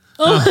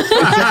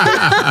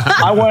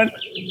 I went,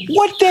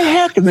 what the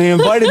heck? And they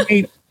invited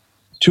me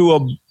to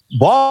a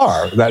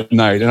bar that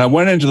night. And I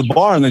went into the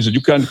bar, and they said,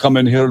 you can't come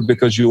in here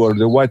because you are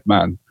the white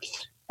man.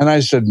 And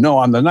I said, no,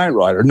 I'm the Night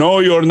Rider. No,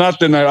 you're not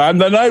the Night Rider. I'm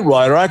the Night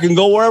Rider. I can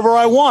go wherever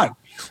I want.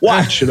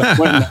 Watch. And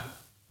I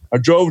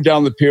drove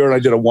down the pier, and I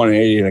did a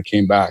 180, and I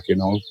came back,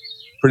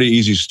 pretty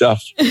easy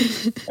stuff.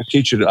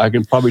 I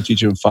can probably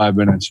teach you in 5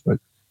 minutes. But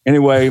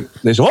anyway,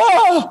 they said,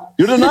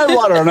 you're the Night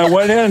Rider. And I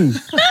went in,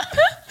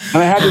 and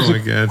I had this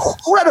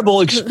incredible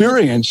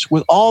experience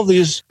with all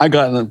these. I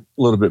got in a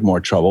little bit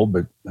more trouble,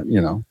 but,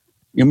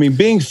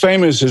 being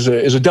famous is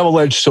a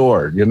double-edged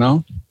sword,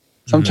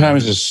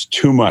 Sometimes it's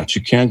too much.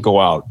 You can't go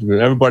out.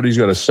 Everybody's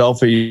got a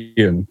selfie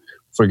and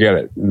forget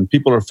it. And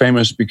people are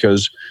famous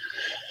because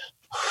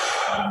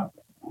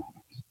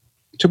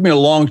it took me a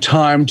long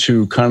time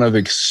to kind of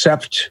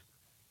accept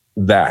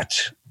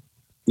that,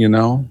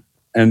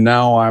 And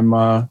now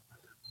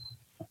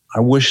I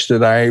wish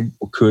that I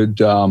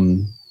could,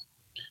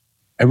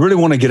 I really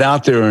want to get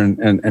out there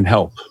and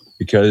help,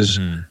 because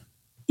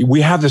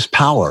we have this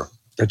power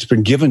that's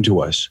been given to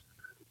us.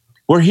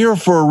 We're here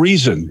for a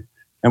reason.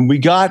 And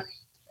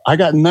I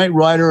got Knight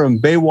Rider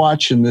and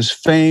Baywatch and this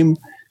fame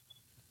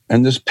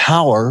and this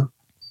power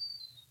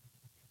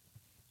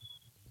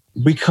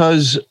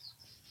because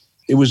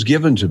it was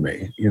given to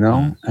me,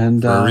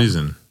 and for a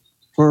reason.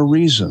 For a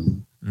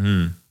reason.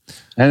 Mm-hmm.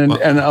 And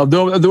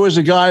there was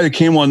a guy that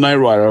came on Knight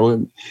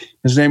Rider.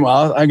 His name,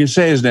 I can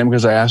say his name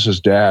because I asked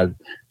his dad.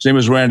 His name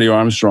was Randy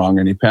Armstrong,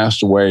 and he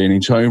passed away. And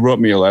he wrote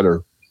me a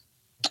letter.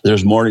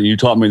 You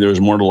taught me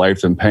there's more to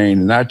life than pain,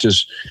 and that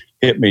just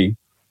hit me.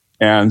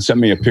 And sent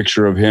me a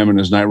picture of him in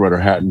his Knight Rider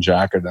hat and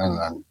jacket.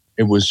 And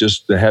it was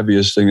just the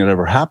heaviest thing that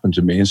ever happened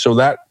to me. And so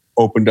that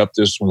opened up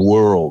this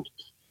world.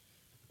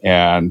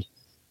 And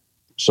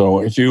so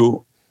if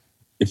you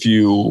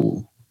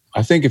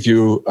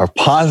are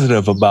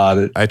positive about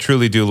it. I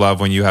truly do love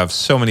when you have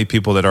so many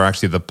people that are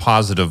actually the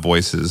positive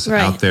voices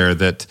out there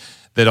that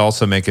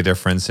also make a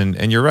difference.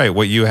 And you're right.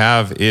 What you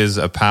have is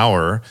a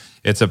power.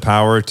 It's a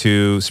power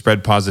to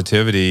spread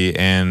positivity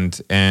and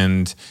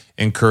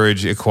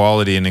encourage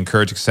equality and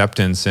encourage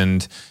acceptance,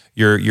 and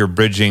you're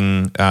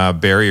bridging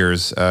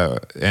barriers,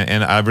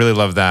 and I really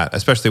love that,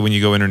 especially when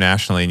you go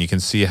internationally and you can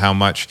see how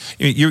much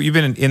you've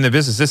been in the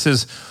business. This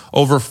is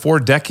over 4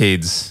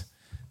 decades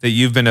that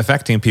you've been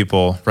affecting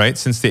people, right?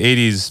 Since the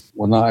 80s.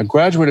 Well, I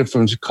graduated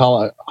from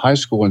high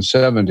school in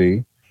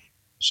 70,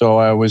 so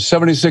I was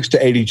 76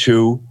 to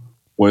 82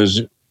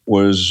 was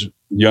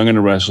Young and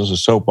the Restless, a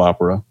soap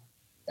opera.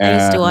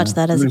 I used to watch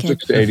that as a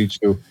kid. 76 to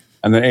 82.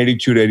 And then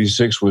 82 to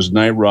 86 was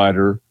Knight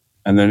Rider.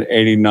 And then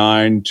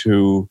 89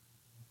 to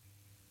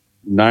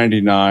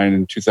 99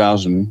 and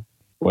 2000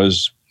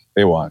 was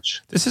Baywatch.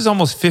 This is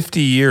almost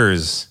 50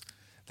 years.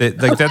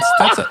 That's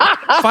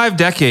 5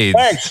 decades.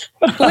 Thanks.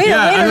 Way to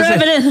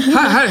rub it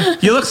in.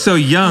 You look so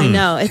young. I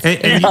know. It's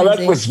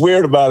that's what's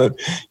weird about it.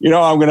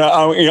 I'm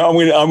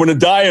gonna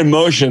die in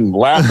motion,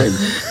 laughing.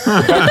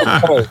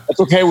 That's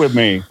okay with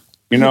me.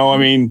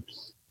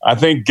 I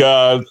think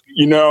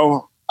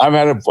I've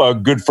had a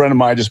good friend of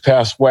mine just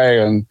passed away,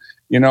 and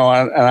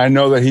I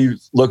know that he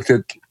looked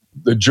at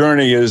the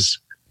journey as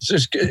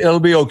it'll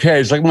be okay.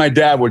 It's like my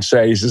dad would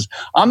say. He says,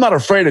 "I'm not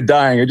afraid of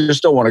dying. I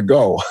just don't want to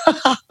go."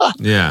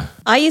 Yeah.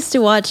 I used to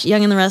watch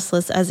Young and the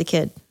Restless as a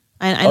kid.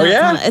 I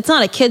know it's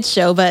not a kid's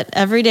show, but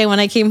every day when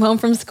I came home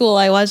from school,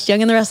 I watched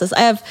Young and the Restless. I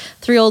have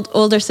 3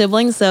 older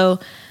siblings, so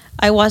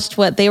I watched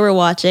what they were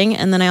watching,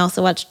 and then I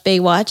also watched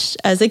Baywatch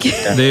as a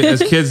kid.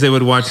 As kids, they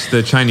would watch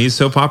the Chinese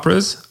soap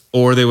operas,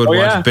 or they would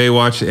watch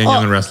Baywatch and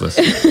Young and Restless.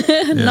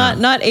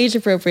 Not age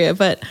appropriate,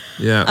 but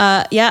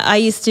yeah. I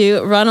used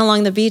to run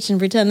along the beach and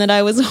pretend that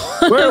I was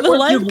one of the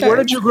lifeguards. Where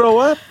did you grow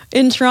up?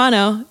 In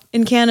Toronto,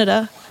 in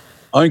Canada.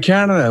 Oh, in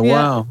Canada. Yeah.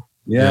 Wow.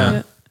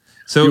 Yeah.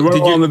 So you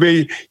did run on the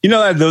beach. You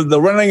know that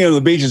the running on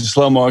the beach is in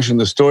slow motion.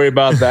 The story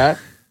about that,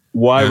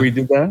 why we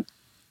did that?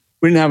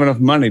 We didn't have enough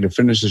money to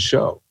finish the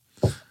show.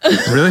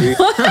 Really?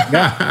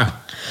 Yeah.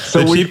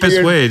 So the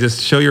cheapest way,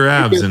 just show your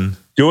abs and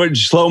do it in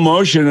slow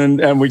motion,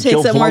 and we Takes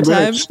killed up more 4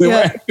 time. minutes.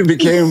 Yeah. It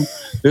became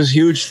this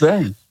huge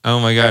thing. oh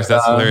my gosh,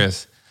 that's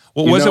hilarious.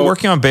 Well, was it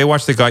working on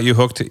Baywatch that got you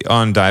hooked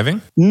on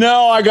diving?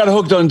 No, I got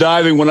hooked on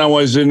diving when I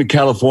was in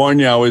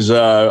California. I was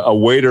a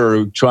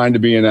waiter trying to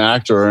be an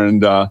actor,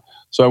 and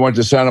so I went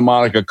to Santa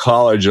Monica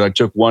College, and I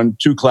took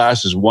 2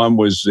 classes. One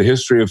was the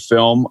history of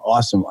film,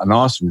 an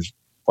awesome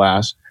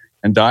class,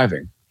 and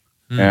diving.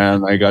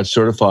 And I got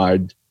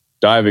certified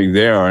diving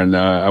there. And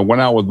I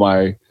went out with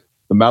the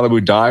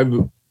Malibu Dive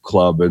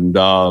Club, and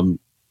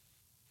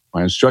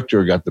my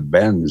instructor got the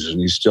bends, and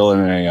he's still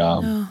in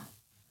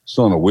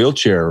a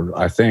wheelchair,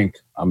 I think.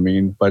 I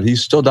mean, but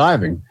he's still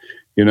diving,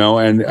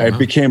 and it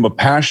became a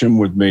passion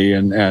with me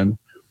and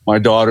my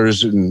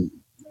daughters and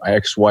my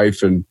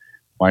ex-wife and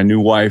my new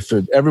wife.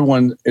 And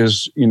everyone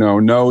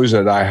knows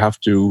that I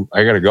got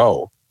to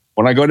go.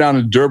 When I go down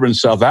to Durban,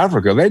 South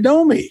Africa, they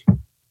know me.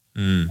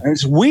 And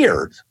it's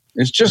weird.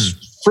 It's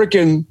just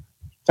freaking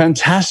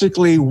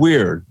fantastically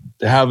weird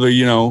to have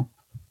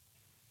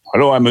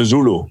hello, I'm a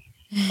Zulu.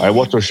 I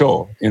watch the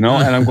show, and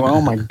I'm going,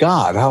 oh my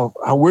God,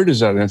 how weird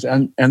is that?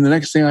 And the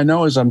next thing I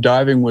know is I'm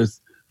diving with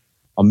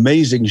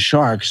amazing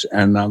sharks,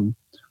 and I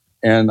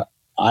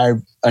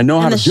know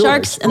how to do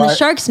it. And the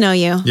sharks know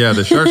you. Yeah,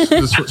 the sharks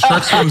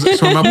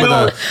swim up with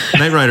a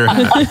Knight Rider.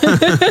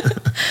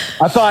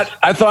 I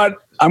thought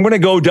I'm going to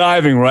go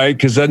diving, right?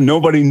 Because then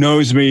nobody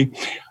knows me.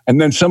 And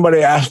then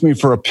somebody asked me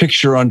for a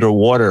picture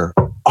underwater.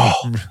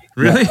 Oh,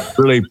 really? That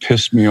really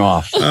pissed me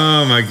off.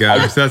 Oh my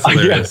gosh, that's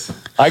hilarious.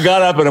 I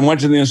got up and I went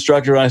to the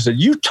instructor and I said,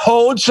 "You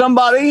told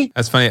somebody?"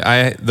 That's funny.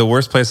 The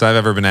worst place I've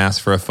ever been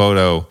asked for a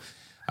photo,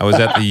 I was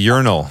at the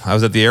urinal. I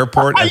was at the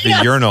airport at the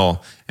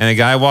urinal, and a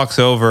guy walks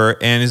over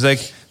and he's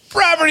like,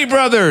 "Property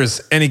Brothers,"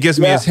 and he gives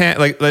me his hand,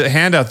 like the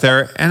hand out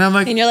there, and I'm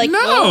like, and you're like,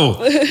 "No,"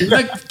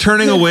 like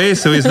turning away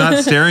so he's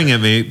not staring at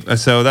me.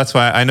 So that's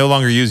why I no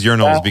longer use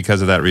urinals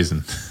because of that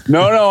reason.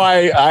 No,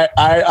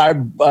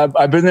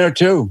 I've been there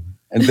too,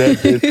 but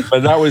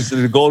that was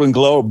the Golden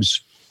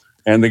Globes,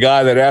 and the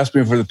guy that asked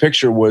me for the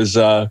picture was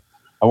I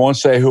won't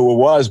say who it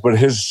was, but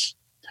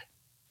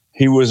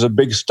he was a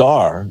big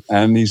star,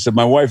 and he said,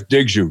 "My wife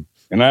digs you,"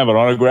 and I have an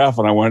autograph,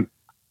 and I went,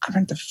 I'm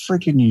at the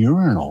freaking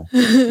urinal.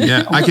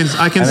 Yeah, I can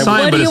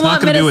sign, but it's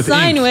not going to do with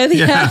ink.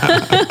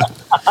 Yeah.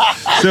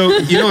 So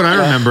you know what I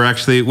remember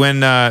actually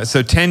when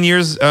 10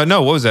 years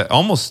what was that?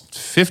 Almost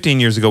 15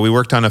 years ago, we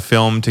worked on a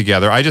film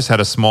together. I just had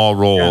a small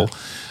role,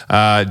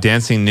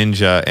 Dancing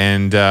Ninja,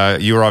 and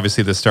you were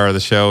obviously the star of the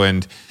show.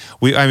 And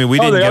we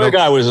didn't. The other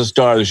guy was the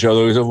star of the show.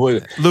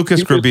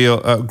 Lucas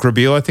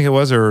Grabeel, I think it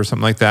was, or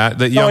something like that.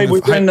 The young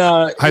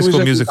High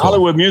School Musical,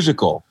 Hollywood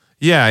Musical.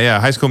 Yeah,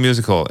 High School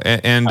Musical,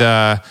 and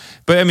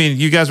but I mean,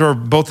 you guys were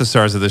both the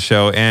stars of the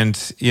show, and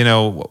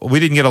we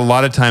didn't get a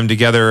lot of time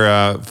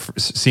together, for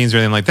scenes or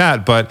anything like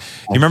that. But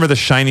you remember the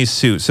shiny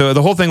suit? So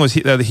the whole thing was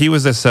he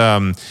was this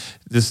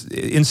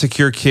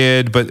insecure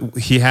kid, but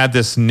he had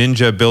this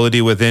ninja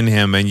ability within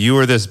him, and you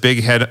were this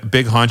big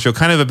honcho,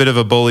 kind of a bit of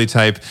a bully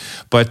type,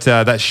 but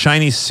that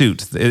shiny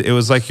suit, it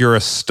was like you're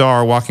a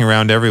star walking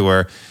around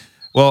everywhere.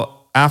 Well,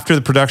 after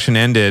the production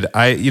ended,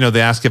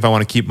 they asked if I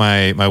want to keep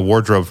my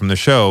wardrobe from the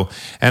show.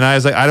 And I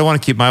was like, I don't want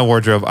to keep my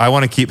wardrobe. I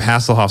want to keep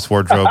Hasselhoff's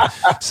wardrobe.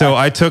 So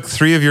I took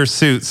 3 of your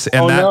suits.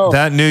 And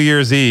that New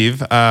Year's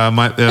Eve,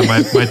 my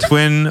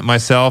twin,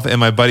 myself,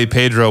 and my buddy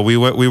Pedro, we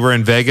were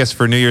in Vegas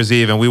for New Year's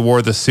Eve, and we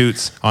wore the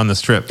suits on the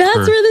strip. That's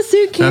where the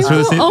suit came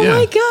from? Oh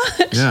my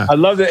gosh. Yeah. I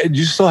love that. Do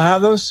you still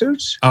have those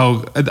suits?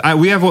 Oh,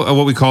 we have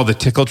what we call the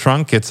tickle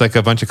trunk. It's like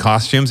a bunch of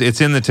costumes.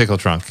 It's in the tickle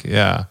trunk.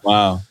 Yeah.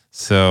 Wow.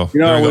 So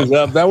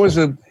that was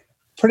a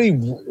pretty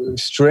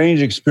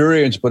strange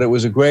experience, but it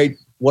was a great.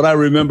 What I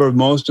remember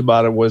most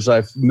about it was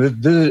I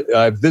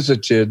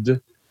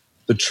visited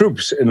the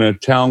troops in a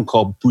town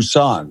called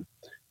Busan.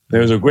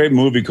 There's a great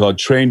movie called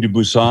Train to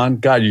Busan.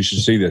 God, you should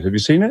see this. Have you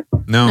seen it?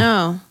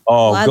 No.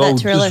 Oh, go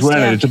just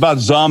rent it. It's about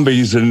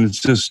zombies, and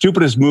it's the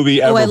stupidest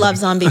movie ever. Oh, I love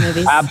zombie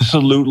movies.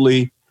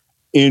 Absolutely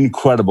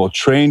incredible.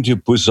 Train to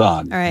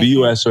Busan. All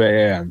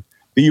right.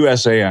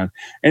 BUSAN.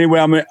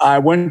 Anyway, I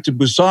went to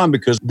Busan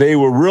because they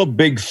were real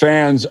big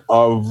fans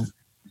of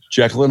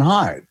Jekyll and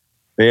Hyde.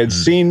 They had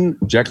seen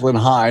Jekyll and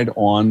Hyde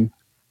on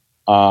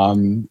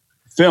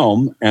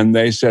film, and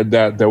they said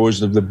that there was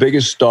the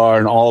biggest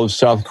star in all of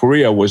South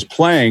Korea was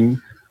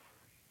playing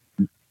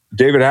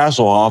David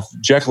Hasselhoff,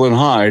 Jekyll and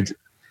Hyde,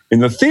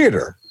 in the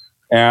theater,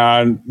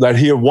 and that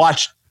he had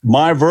watched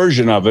my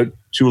version of it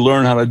to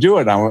learn how to do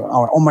it. I went,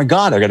 oh my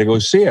God, I got to go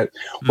see it.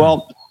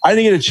 Well, I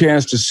didn't get a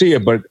chance to see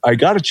it, but I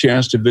got a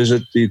chance to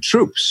visit the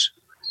troops,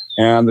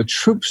 and the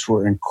troops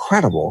were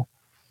incredible.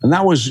 And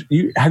that was,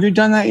 have you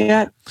done that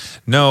yet?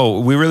 No,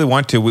 we really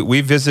want to.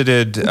 We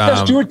visited.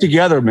 Let's do it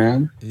together,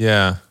 man.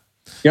 Yeah.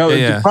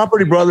 The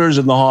Property Brothers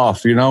and the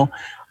Hoff,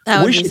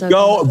 we should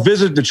go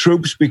visit the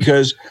troops,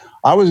 because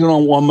I was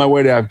on my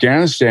way to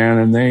Afghanistan,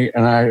 and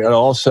I had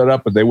all set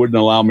up, but they wouldn't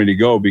allow me to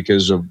go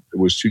because it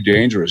was too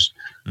dangerous.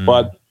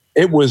 But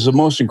it was the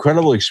most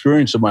incredible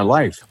experience of my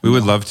life. We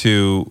would love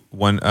to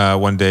one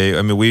day.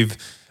 I mean, we've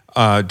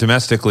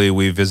domestically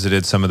we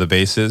visited some of the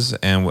bases,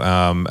 and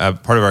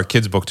part of our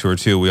kids' book tour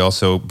too. We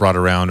also brought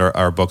around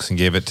our books and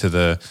gave it to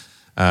the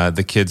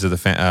kids of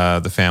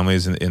the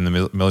families in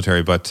the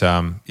military. But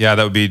that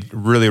would be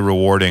really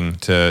rewarding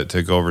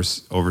to go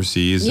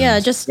overseas. Yeah,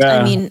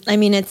 I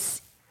mean,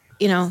 it's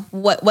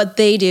what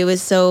they do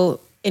is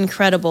so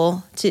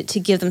incredible to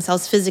give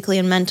themselves physically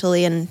and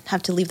mentally and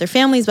have to leave their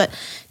families, but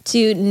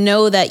to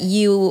know that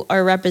you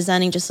are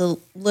representing just a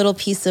little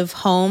piece of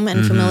home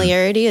and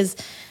familiarity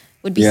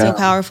would be so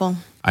powerful.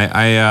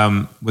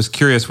 I was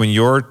curious, when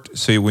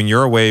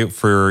you're away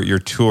for your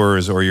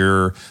tours or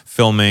your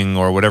filming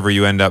or whatever,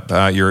 you end up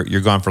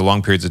you're gone for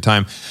long periods of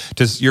time.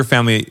 Does your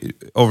family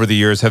over the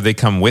years, have they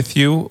come with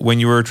you when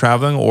you were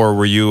traveling, or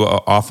were you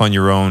off on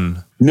your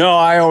own? No,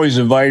 I always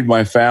invite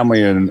my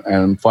family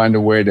and find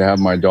a way to have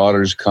my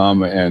daughters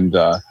come. And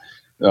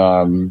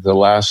the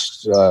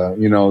last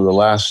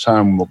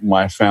time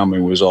my family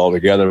was all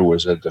together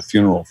was at the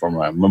funeral for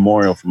my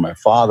memorial for my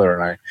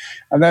father,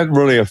 and that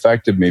really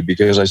affected me,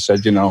 because I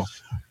said,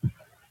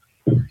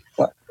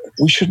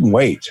 we shouldn't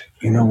wait.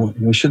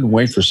 We shouldn't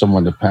wait for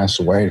someone to pass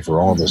away for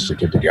all of us to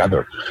get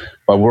together.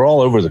 But we're all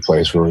over the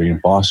place. We're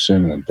in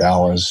Boston and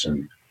Dallas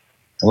and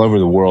all over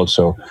the world.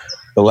 So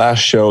the last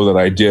show that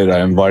I did,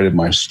 I invited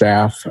my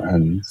staff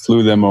and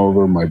flew them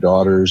over, my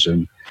daughters,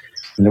 and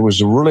it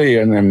was really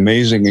an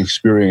amazing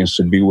experience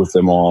to be with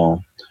them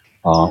all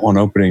on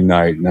opening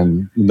night. And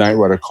then the Knight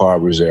Rider car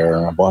was there,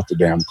 and I bought the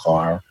damn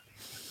car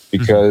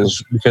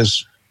because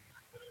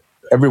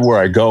everywhere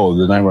I go,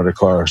 the Knight Rider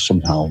car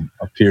somehow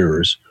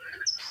appears.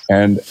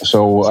 And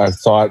so I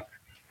thought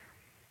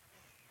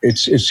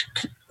it's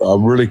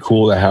really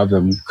cool to have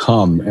them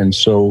come. And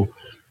so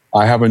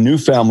I have a new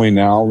family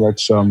now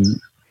that's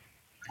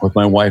with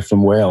my wife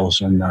from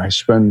Wales, and I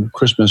spend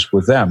Christmas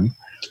with them.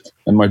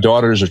 And my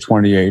daughters are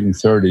 28 and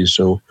 30,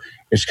 so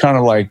it's kind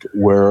of like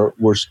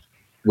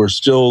they're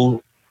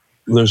still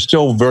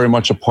very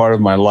much a part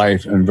of my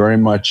life, and very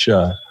much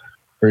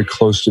very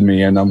close to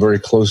me. And I'm very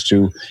close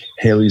to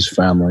Haley's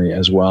family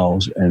as well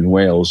in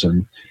Wales,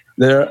 and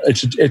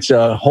it's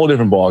a whole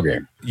different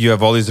ballgame. You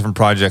have all these different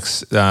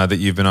projects that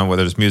you've been on,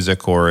 whether it's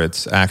music or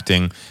it's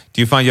acting. Do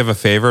you find you have a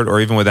favorite,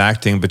 or even with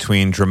acting,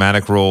 between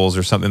dramatic roles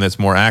or something that's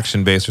more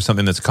action-based or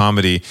something that's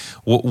comedy?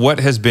 What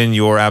has been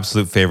your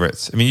absolute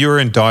favorites? I mean, you were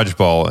in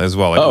Dodgeball as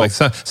well, like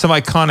some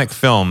iconic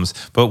films,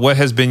 but what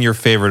has been your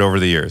favorite over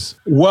the years?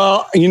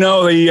 Well,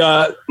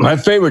 my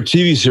favorite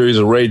TV series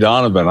is Ray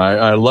Donovan.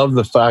 I love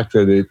the fact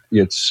that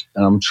it's,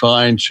 and I'm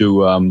trying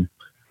to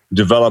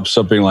develop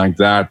something like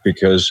that,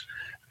 because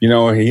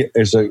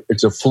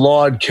it's a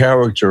flawed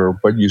character,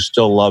 but you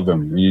still love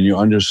him, and you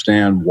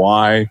understand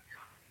why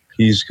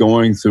he's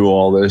going through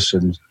all this,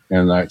 and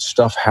that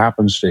stuff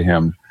happens to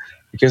him,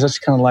 because that's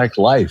kind of like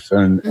life.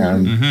 And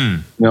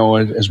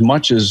as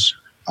much as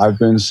I've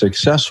been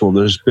successful,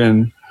 there's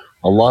been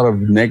a lot of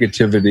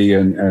negativity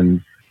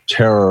and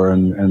terror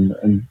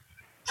and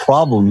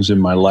problems in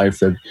my life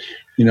that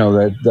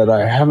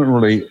I haven't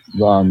really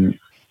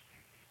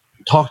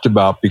talked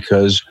about,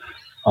 because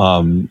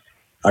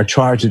I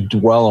try to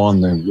dwell on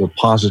the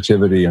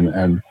positivity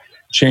and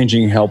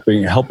changing,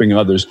 helping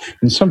others.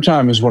 And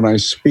sometimes when I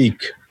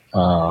speak,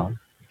 I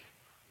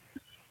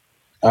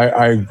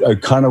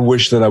kind of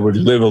wish that I would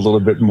live a little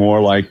bit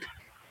more like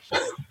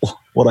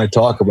what I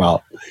talk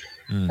about.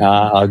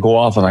 I go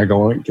off and I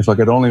go, if I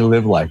could only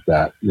live like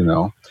that,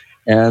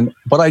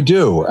 but I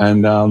do.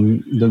 And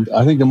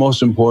I think the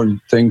most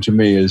important thing to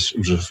me is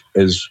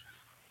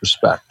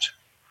respect.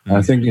 And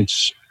I think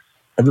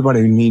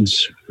everybody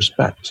needs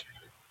respect.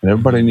 And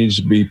everybody needs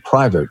to be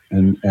private,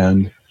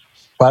 and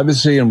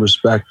privacy and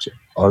respect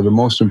are the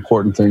most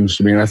important things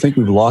to me. And I think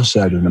we've lost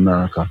that in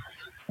America,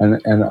 and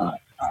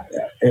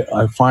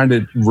I find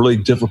it really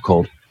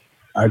difficult.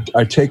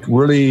 I take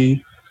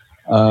really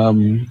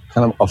kind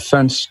of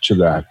offense to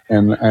that,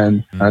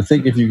 and I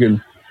think if you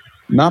can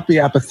not be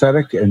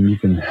apathetic and you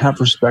can have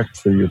respect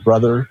for your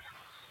brother,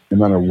 no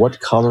matter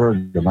what color,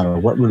 no matter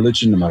what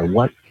religion, no matter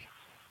what,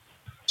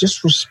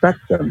 just respect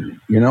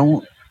them,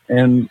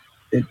 and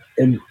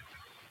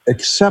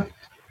accept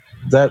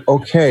that,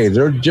 okay,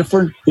 they're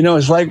different.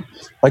 It's like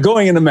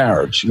going into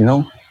marriage,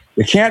 you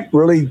can't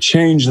really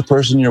change the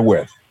person you're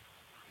with.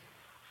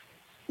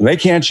 They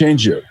can't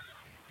change you.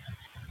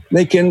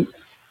 They can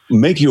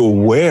make you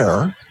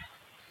aware,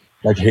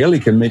 like Haley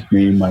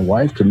my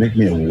wife can make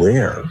me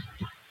aware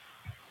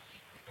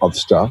of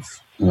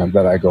stuff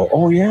that I go,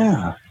 oh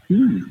yeah,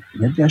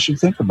 maybe I should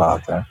think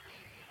about that.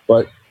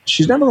 But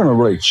she's never going to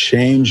really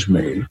change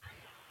me.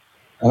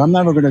 And I'm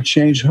never going to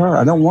change her.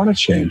 I don't want to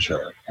change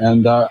her.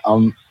 And I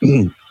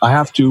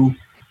have to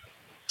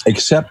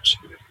accept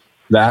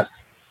that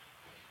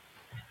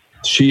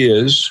she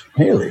is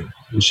Haley.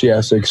 And she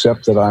has to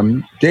accept that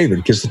I'm David.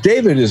 Because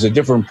David is a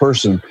different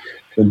person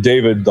than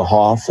David the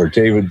Hoff or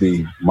David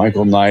the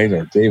Michael Knight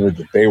or David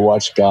the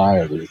Baywatch guy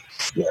or the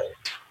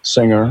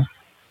singer.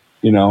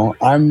 You know,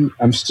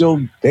 I'm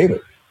still David.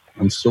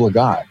 I'm still a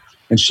guy.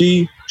 And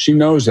she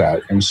knows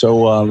that. And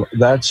so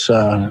that's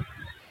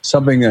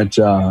something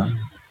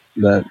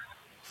that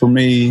for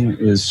me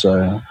is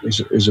a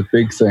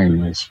big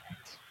thing, is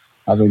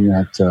having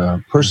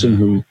that person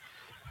who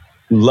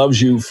loves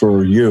you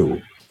for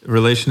you.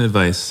 Relation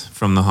advice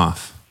from the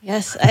Hoff.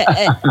 Yes,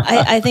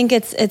 I think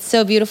it's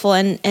so beautiful,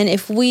 and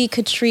if we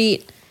could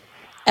treat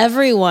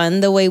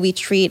everyone the way we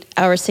treat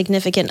our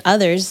significant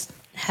others,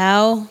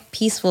 how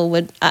peaceful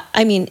would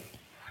I mean,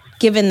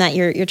 given that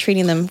you're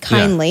treating them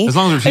kindly, as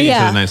long as we're treating each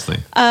other nicely.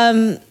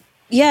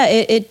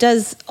 It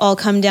does all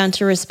come down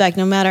to respect,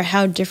 no matter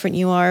how different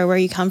you are or where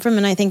you come from.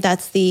 And I think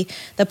that's the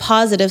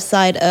positive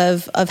side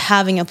of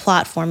having a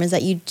platform, is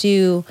that you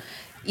do,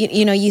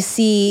 you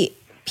see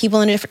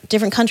people in a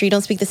different country, you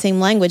don't speak the same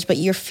language, but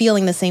you're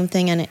feeling the same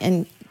thing,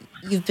 and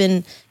you've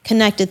been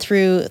connected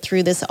through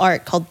this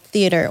art called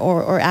theater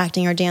or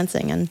acting or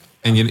dancing.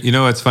 And you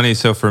know what's funny?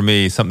 So for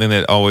me, something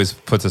that always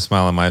puts a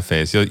smile on my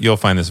face, you'll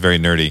find this very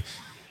nerdy.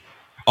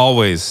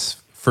 Always,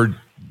 for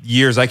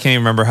years, I can't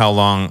even remember how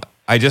long,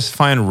 I just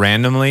find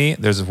randomly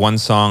there's one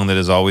song that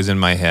is always in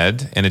my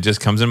head, and it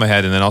just comes in my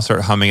head, and then I'll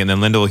start humming it, and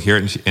then Linda will hear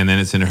it, and then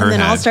it's in her head. And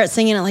then I'll start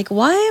singing it like,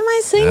 why am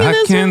I singing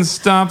this? I can't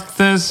stop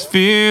this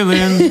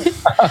feeling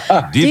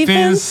deep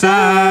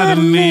inside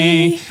of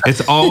me.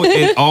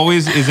 It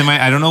always is in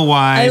my, I don't know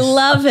why. I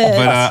love it.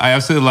 But I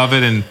absolutely love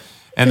it,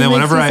 and then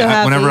whenever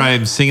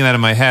I'm singing that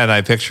in my head,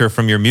 I picture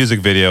from your music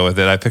video with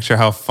it. I picture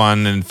how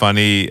fun and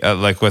funny,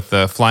 like with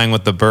the flying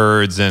with the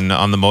birds and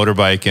on the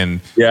motorbike, and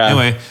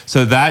anyway.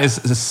 So that is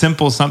a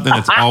simple something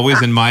that's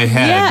always in my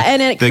head. Yeah,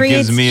 and it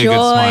creates gives me joy a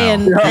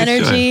good smile. and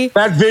energy.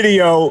 That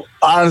video,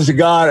 honest to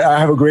God, I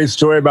have a great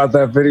story about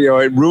that video.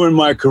 It ruined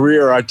my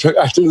career. I took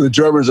the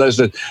Germans. I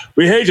said,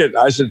 "We hate it."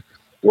 I said,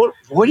 "What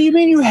do you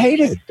mean you hate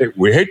it?"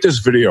 "We hate this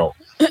video."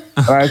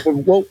 And I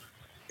said, "Well."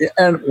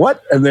 And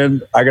what? And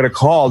then I got a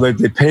call that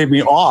they paid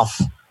me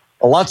off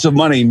lots of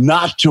money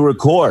not to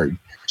record.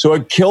 So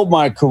it killed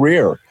my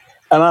career.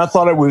 And I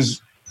thought it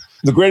was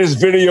the greatest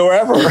video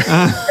ever.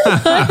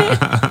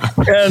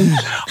 And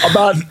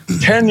about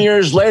 10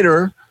 years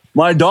later,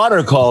 my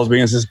daughter calls me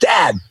and says,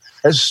 "Dad,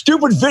 that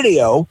stupid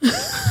video."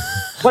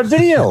 "What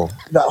video?"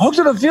 "Hooked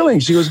on a Feeling."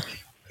 She goes,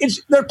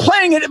 "They're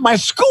playing it at my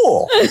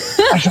school." I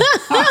said,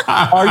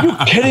 "Are you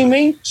kidding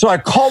me?" So I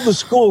called the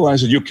school and I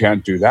said, "You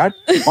can't do that.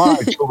 My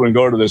children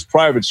go to this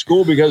private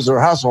school because they're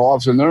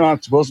Hasselhoffs and they're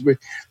not supposed to be."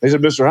 They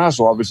said, "Mr.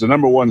 Hasselhoff, it's the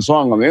number one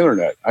song on the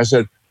internet." I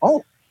said,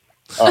 "Oh."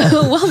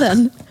 Well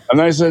then. And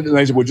they said,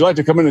 "Would you like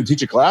to come in and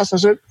teach a class?" I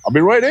said, "I'll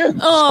be right in."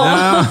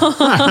 Oh.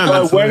 So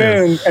I went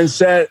in and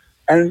said,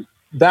 and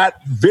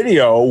that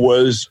video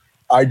was,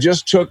 I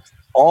just took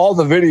all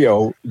the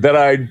video that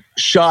I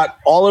shot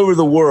all over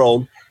the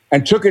world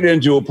and took it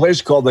into a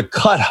place called the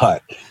Cut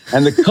Hut.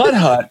 And the Cut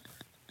Hut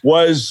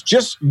was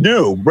just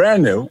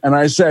brand new. And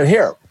I said,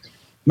 "Here,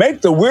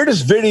 make the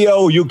weirdest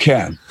video you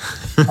can."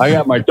 I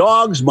got my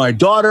dogs, my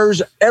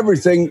daughters,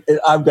 everything.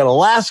 I've got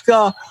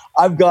Alaska.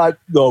 I've got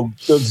the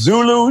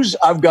Zulus.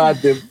 I've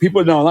got the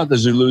people, no, not the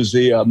Zulus,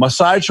 the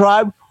Maasai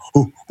tribe.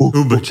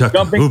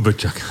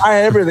 Ubachuk. I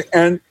had everything.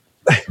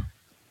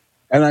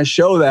 And I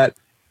show that.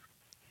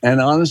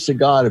 And honest to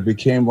God, it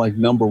became like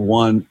number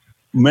one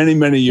many,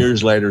 many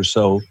years later.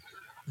 So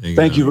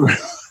thank you.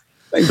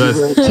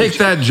 Take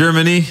that,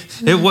 Germany.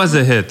 It was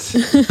a hit.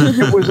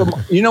 It was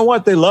you know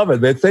what? They love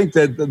it. They think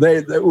that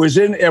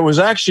it was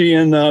actually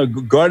in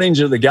Guardians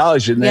of the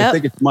Galaxy, and they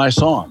think it's my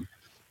song.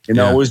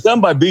 It was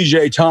done by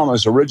B.J.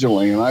 Thomas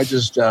originally, and I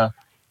just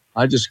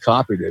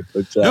copied it.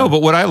 But no,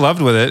 but what I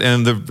loved with it,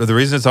 and the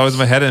reason it's always in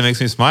my head and it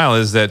makes me smile,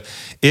 is that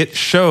it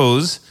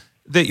shows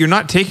that you're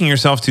not taking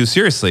yourself too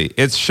seriously.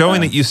 It's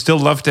showing that you still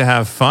love to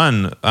have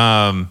fun.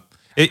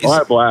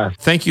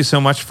 Thank you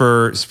so much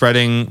for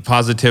spreading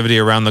positivity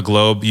around the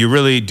globe. You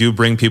really do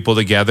bring people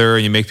together,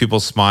 and you make people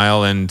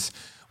smile, and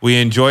we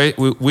enjoy.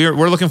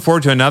 We're looking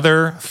forward to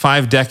another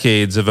 5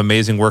 decades of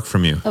amazing work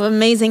from you. Of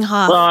amazing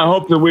Hoff. Well, I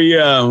hope that we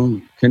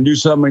can do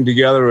something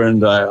together,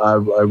 and I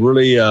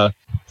really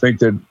think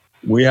that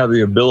we have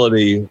the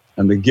ability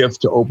and the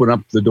gift to open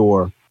up the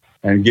door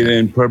and get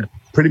in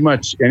pretty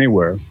much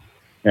anywhere.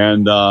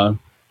 And I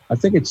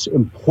think it's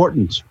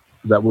important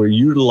that we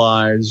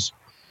utilize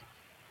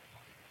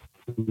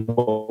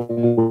what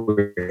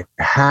we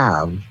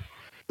have in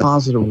a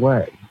positive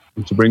way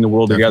to bring the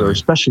world together,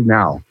 especially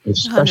now.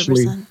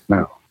 100%.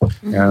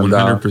 And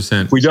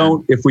 100%.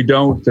 If we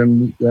don't,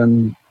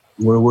 then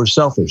we're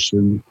selfish.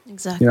 And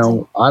exactly.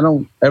 I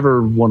don't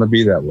ever want to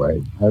be that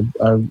way.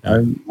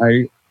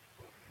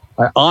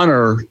 I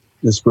honor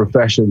this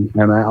profession,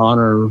 and I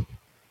honor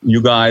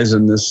you guys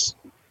and this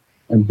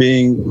and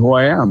being who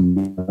I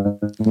am.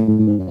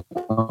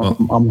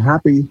 I'm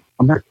happy.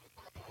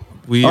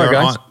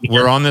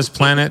 We're on this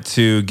planet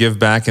to give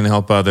back and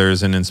help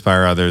others and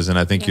inspire others, and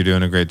I think you're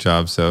doing a great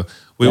job. So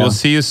we will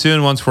see you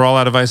soon once we're all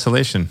out of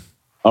isolation.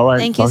 All right.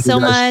 Thank you so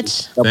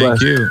much. God Thank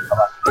bless. you.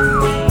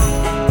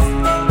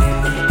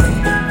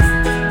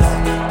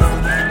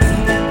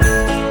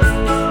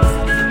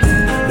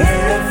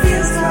 Yeah, it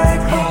feels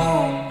like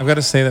home. I've got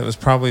to say that was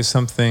probably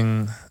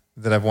something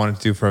that I've wanted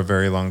to do for a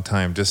very long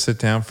time. Just sit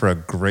down for a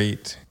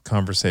great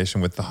conversation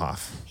with the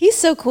Hoff. He's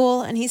so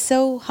cool and he's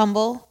so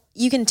humble.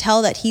 You can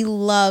tell that he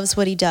loves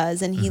what he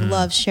does and he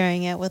loves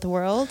sharing it with the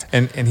world.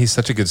 And he's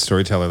such a good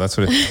storyteller. That's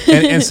what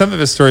and some of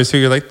his stories too,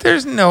 you're like,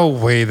 there's no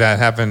way that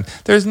happened.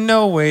 There's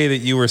no way that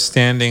you were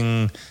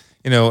standing,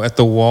 at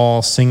the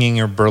wall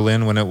singing or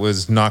Berlin when it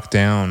was knocked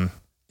down.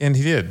 And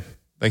he did.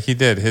 Like he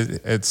did.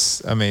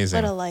 It's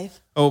amazing. What a life.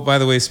 Oh, by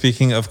the way,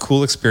 speaking of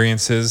cool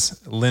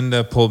experiences,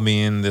 Linda pulled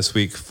me in this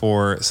week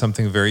for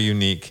something very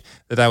unique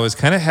that I was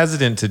kind of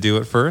hesitant to do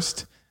at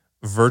first.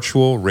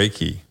 Virtual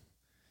Reiki.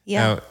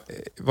 Yeah. Now,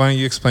 why don't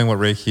you explain what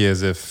Reiki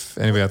is if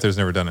anybody out there's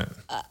never done it?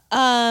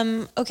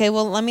 Okay,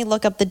 well, let me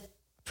look up the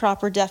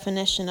proper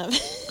definition of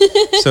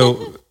it.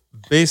 So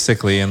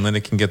basically, and Linda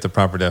can get the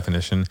proper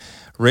definition,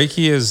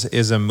 Reiki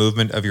is a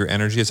movement of your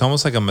energy. It's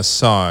almost like a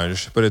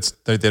massage, but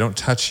they don't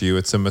touch you.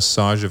 It's a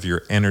massage of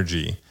your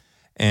energy.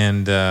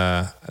 And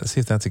let's see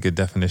if that's a good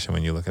definition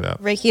when you look it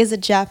up. Reiki is a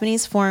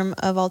Japanese form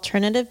of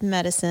alternative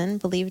medicine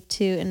believed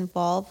to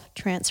involve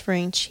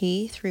transferring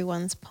chi through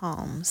one's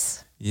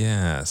palms.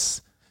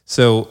 Yes.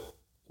 So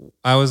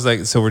I was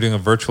like, so we're doing a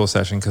virtual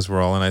session because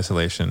we're all in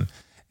isolation.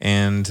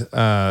 And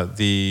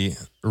the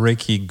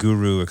Reiki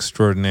guru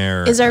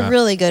extraordinaire Is our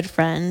really good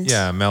friend.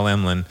 Yeah, Mel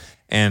Emlyn.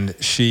 And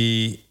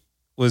she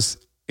was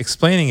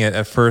explaining it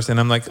at first. And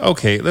I'm like,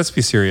 okay, let's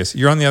be serious.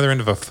 You're on the other end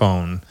of a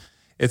phone.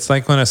 It's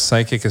like when a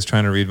psychic is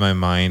trying to read my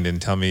mind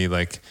and tell me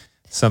like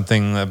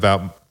something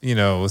about,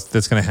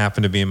 that's going to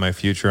happen to be in my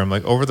future. I'm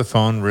like, over the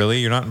phone, really?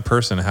 You're not in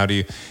person. How do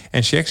you?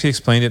 And she actually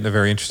explained it in a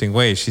very interesting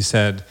way. She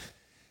said,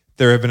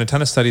 there have been a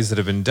ton of studies that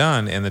have been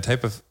done, and the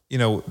type of,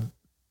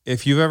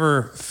 if you've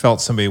ever felt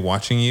somebody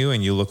watching you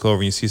and you look over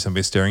and you see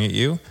somebody staring at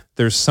you,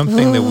 there's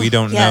something that we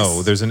don't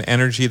know. There's an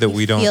energy that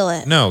we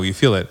don't know. You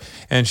feel it.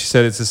 And she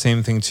said it's the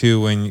same thing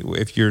too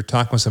if you're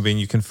talking with somebody and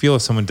you can feel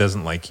if someone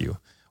doesn't like you.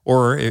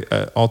 Or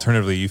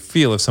alternatively, you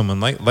feel if someone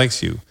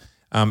likes you.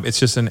 It's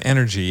just an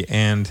energy.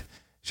 And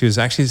she was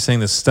actually saying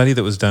this study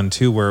that was done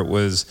too, where it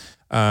was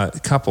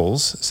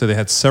couples. So they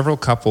had several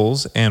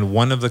couples, and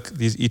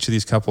each of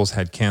these couples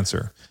had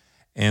cancer.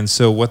 And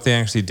so what they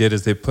actually did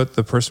is they put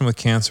the person with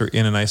cancer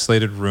in an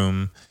isolated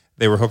room.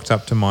 They were hooked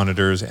up to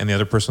monitors, and the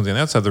other person was on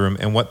the outside of the room.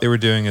 And what they were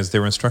doing is they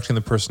were instructing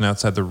the person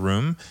outside the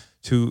room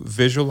to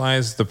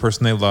visualize the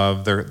person they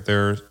love,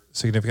 their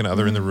significant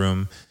other in the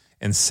room,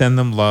 and send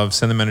them love,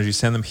 send them energy,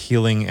 send them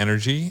healing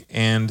energy.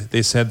 And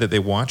they said that they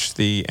watched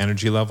the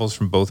energy levels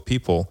from both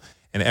people.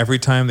 And every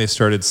time they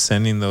started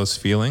sending those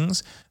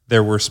feelings,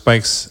 there were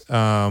spikes,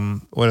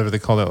 whatever they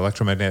call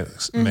it,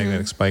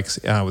 magnetic spikes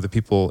with the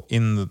people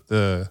in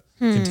the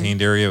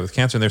contained area with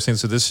cancer. And they're saying,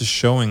 so this is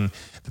showing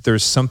that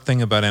there's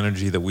something about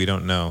energy that we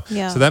don't know.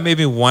 Yeah. So that made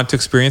me want to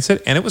experience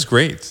it. And it was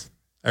great.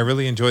 I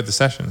really enjoyed the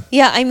session.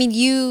 Yeah, I mean,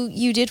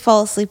 you did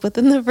fall asleep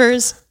within the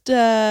first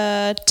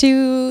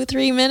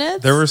 2-3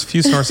 minutes. There were a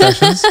few snore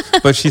sessions,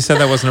 but she said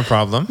that wasn't a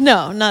problem.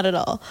 No, not at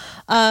all.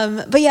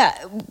 But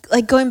yeah,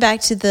 like going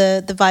back to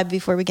the vibe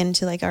before we get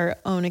into like our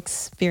own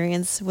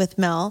experience with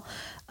Mel,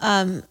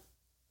 there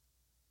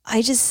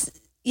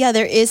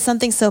is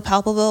something so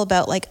palpable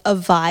about like a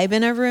vibe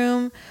in a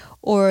room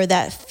or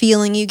that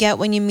feeling you get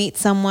when you meet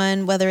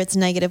someone, whether it's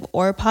negative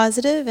or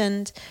positive.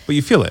 But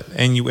you feel it,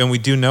 and we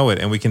do know it,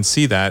 and we can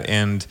see that.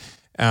 And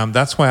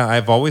that's why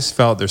I've always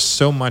felt there's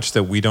so much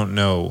that we don't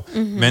know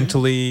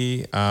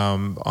mentally,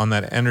 on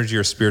that energy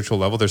or spiritual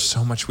level. There's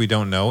so much we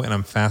don't know, and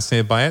I'm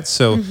fascinated by it.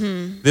 So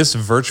this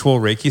virtual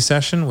Reiki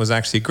session was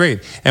actually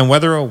great. And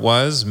whether it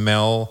was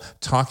Mel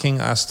talking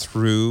us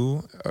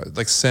through,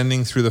 like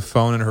sending through the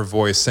phone and her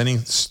voice, sending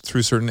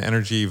through certain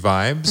energy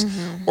vibes,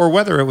 or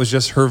whether it was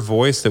just her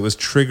voice that was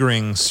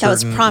triggering certain that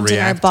was prompting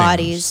our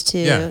bodies to,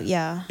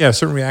 yeah,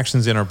 certain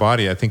reactions in our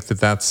body. I think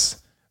that's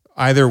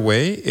either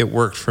way, it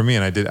worked for me,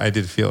 and I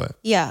did feel it.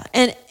 Yeah,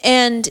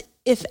 and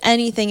if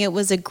anything, it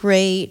was a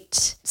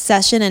great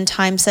session and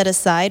time set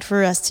aside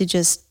for us to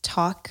just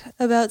talk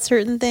about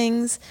certain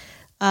things,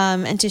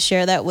 and to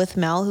share that with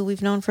Mel, who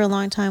we've known for a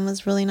long time,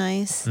 was really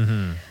nice.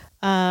 And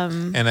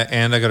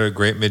I got a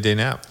great midday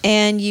nap.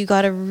 And you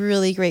got a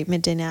really great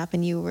midday nap,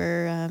 and you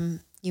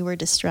were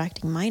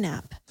distracting my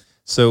nap.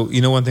 So,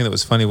 one thing that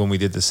was funny when we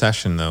did the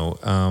session, though,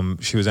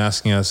 she was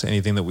asking us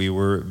anything that we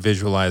were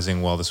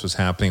visualizing while this was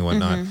happening and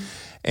whatnot.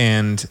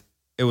 And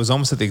it was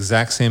almost at the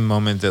exact same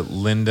moment that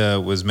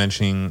Linda was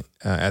mentioning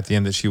at the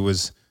end that she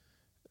was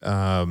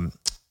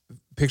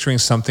picturing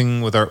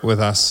something with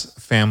us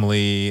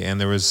family, and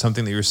there was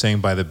something that you were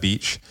saying by the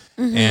beach,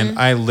 and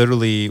I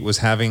literally was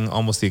having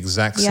almost the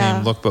exact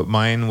same look, but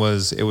mine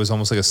was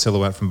almost like a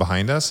silhouette from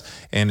behind us,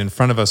 and in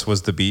front of us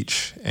was the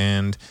beach,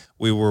 and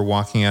we were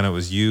walking out. It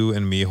was you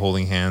and me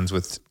holding hands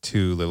with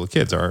two little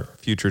kids, our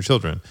future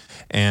children,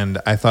 and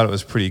I thought it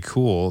was pretty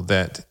cool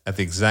that at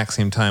the exact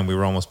same time we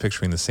were almost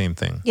picturing the same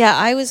thing. Yeah,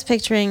 I was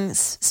picturing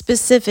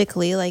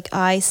specifically, like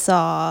I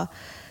saw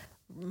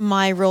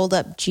my rolled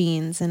up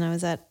jeans, and I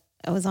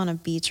was on a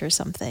beach or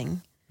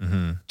something.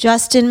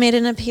 Justin made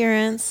an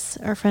appearance.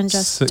 Our friend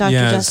Dr.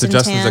 Justin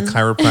Justin's Tan. a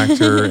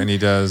chiropractor and he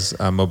does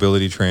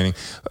mobility training.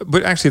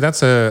 But actually,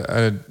 that's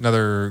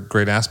another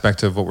great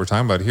aspect of what we're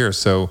talking about here.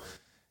 So,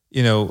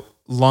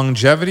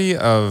 longevity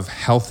of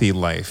healthy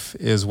life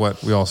is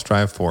what we all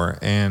strive for.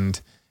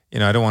 And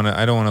I don't want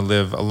to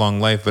live a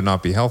long life but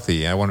not be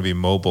healthy. I want to be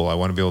mobile. I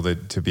want to be able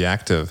to be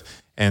active.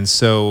 And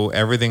so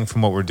everything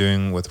from what we're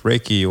doing with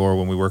Reiki, or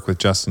when we work with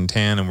Justin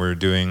Tan and we're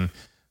doing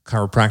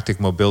chiropractic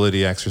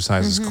mobility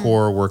exercises,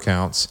 core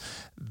workouts,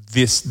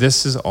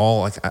 this is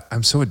all like,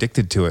 I'm so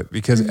addicted to it,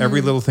 because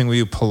every little thing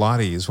we do,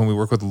 Pilates, when we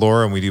work with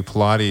Laura and we do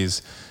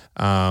Pilates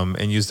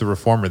and use the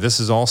reformer, this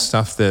is all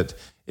stuff that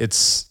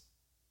it's,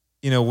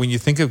 when you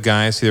think of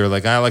guys who are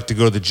like, I like to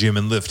go to the gym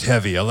and lift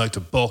heavy, I like to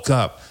bulk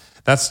up.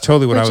 That's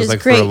totally what I was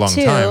like for a long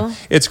time.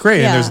 It's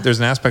great. Yeah. And there's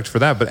an aspect for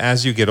that. But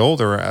as you get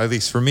older, at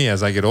least for me,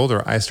 as I get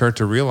older, I start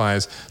to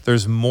realize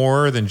there's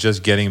more than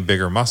just getting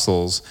bigger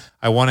muscles.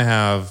 I want to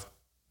have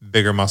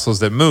bigger muscles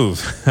that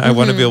move. I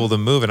want to be able to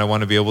move, and I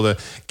want to be able to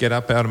get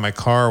up out of my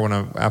car when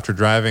I'm after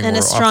driving, and or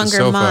a stronger off the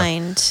sofa.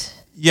 mind.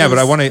 Yeah, but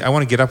I want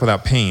to get up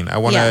without pain. I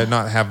want to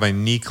not have my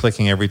knee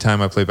clicking every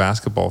time I play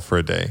basketball for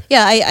a day.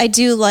 Yeah, I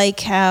do like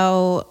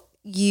how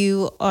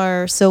you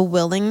are so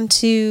willing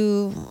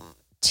to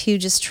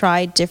just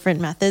try different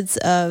methods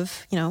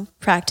of,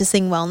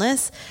 practicing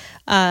wellness.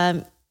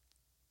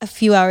 A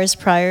few hours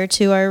prior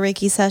to our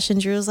Reiki session,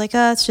 Drew was like,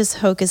 it's just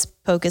hocus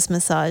pocus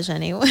massage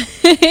anyway.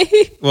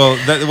 Well,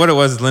 what it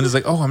was, Linda's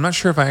like, I'm not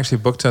sure if I actually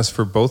booked us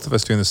for both of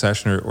us doing the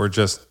session or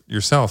just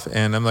yourself.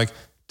 And I'm like,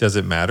 does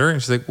it matter?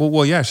 And she's like,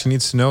 well, yeah, she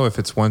needs to know if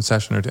it's one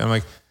session or two. I'm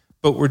like,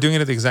 but we're doing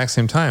it at the exact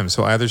same time.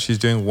 So either she's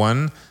doing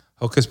one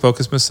hocus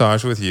pocus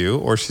massage with you,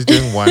 or she's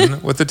doing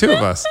one with the two of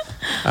us.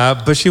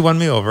 But she won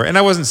me over. And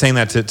I wasn't saying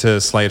that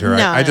to slight her.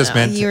 I just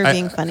meant, you were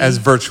being funny. As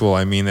virtual,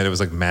 I mean that it was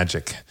like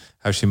magic,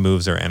 how she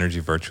moves her energy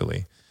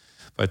virtually.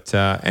 But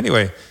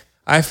anyway,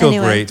 I feel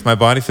great. My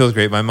body feels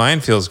great. My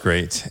mind feels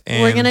great.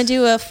 And we're going to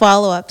do a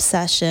follow-up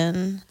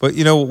session. But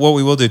what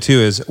we will do too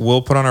is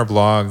we'll put on our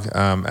blog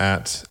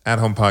at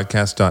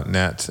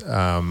athomepodcast.net.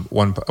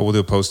 We'll do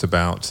a post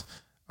about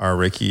our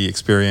Reiki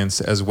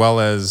experience, as well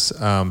as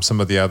some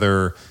of the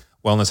other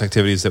wellness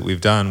activities that we've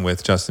done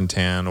with Justin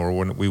Tan, or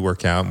when we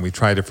work out and we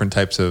try different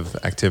types of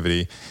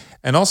activity.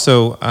 And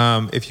also,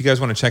 if you guys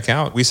want to check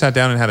out, we sat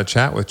down and had a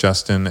chat with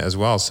Justin as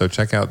well. So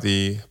check out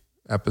the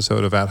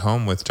episode of At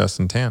Home with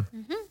Justin Tan.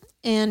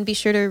 And be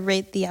sure to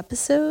rate the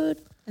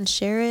episode and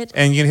share it.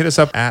 And you can hit us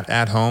up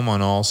at Home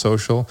on all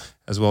social,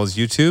 as well as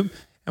YouTube.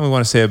 And we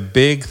want to say a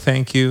big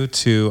thank you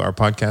to our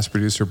podcast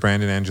producer,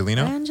 Brandon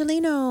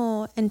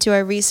Angelino. And to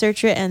our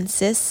researcher and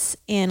sis,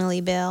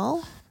 Annalie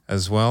Bell.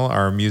 As well,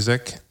 our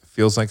music,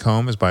 Feels Like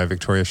Home, is by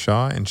Victoria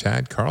Shaw and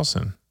Chad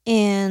Carlson.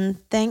 And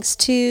thanks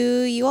to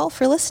you all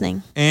for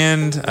listening.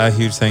 And a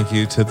huge thank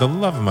you to the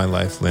love of my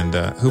life,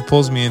 Linda, who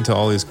pulls me into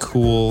all these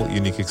cool,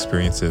 unique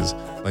experiences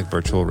like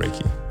virtual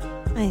Reiki.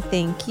 I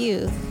thank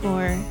you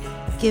for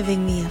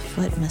giving me a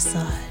foot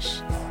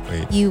massage.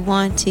 Wait. You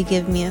want to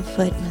give me a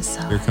foot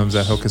massage. Here comes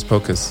that hocus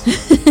pocus.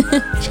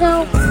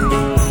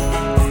 Ciao.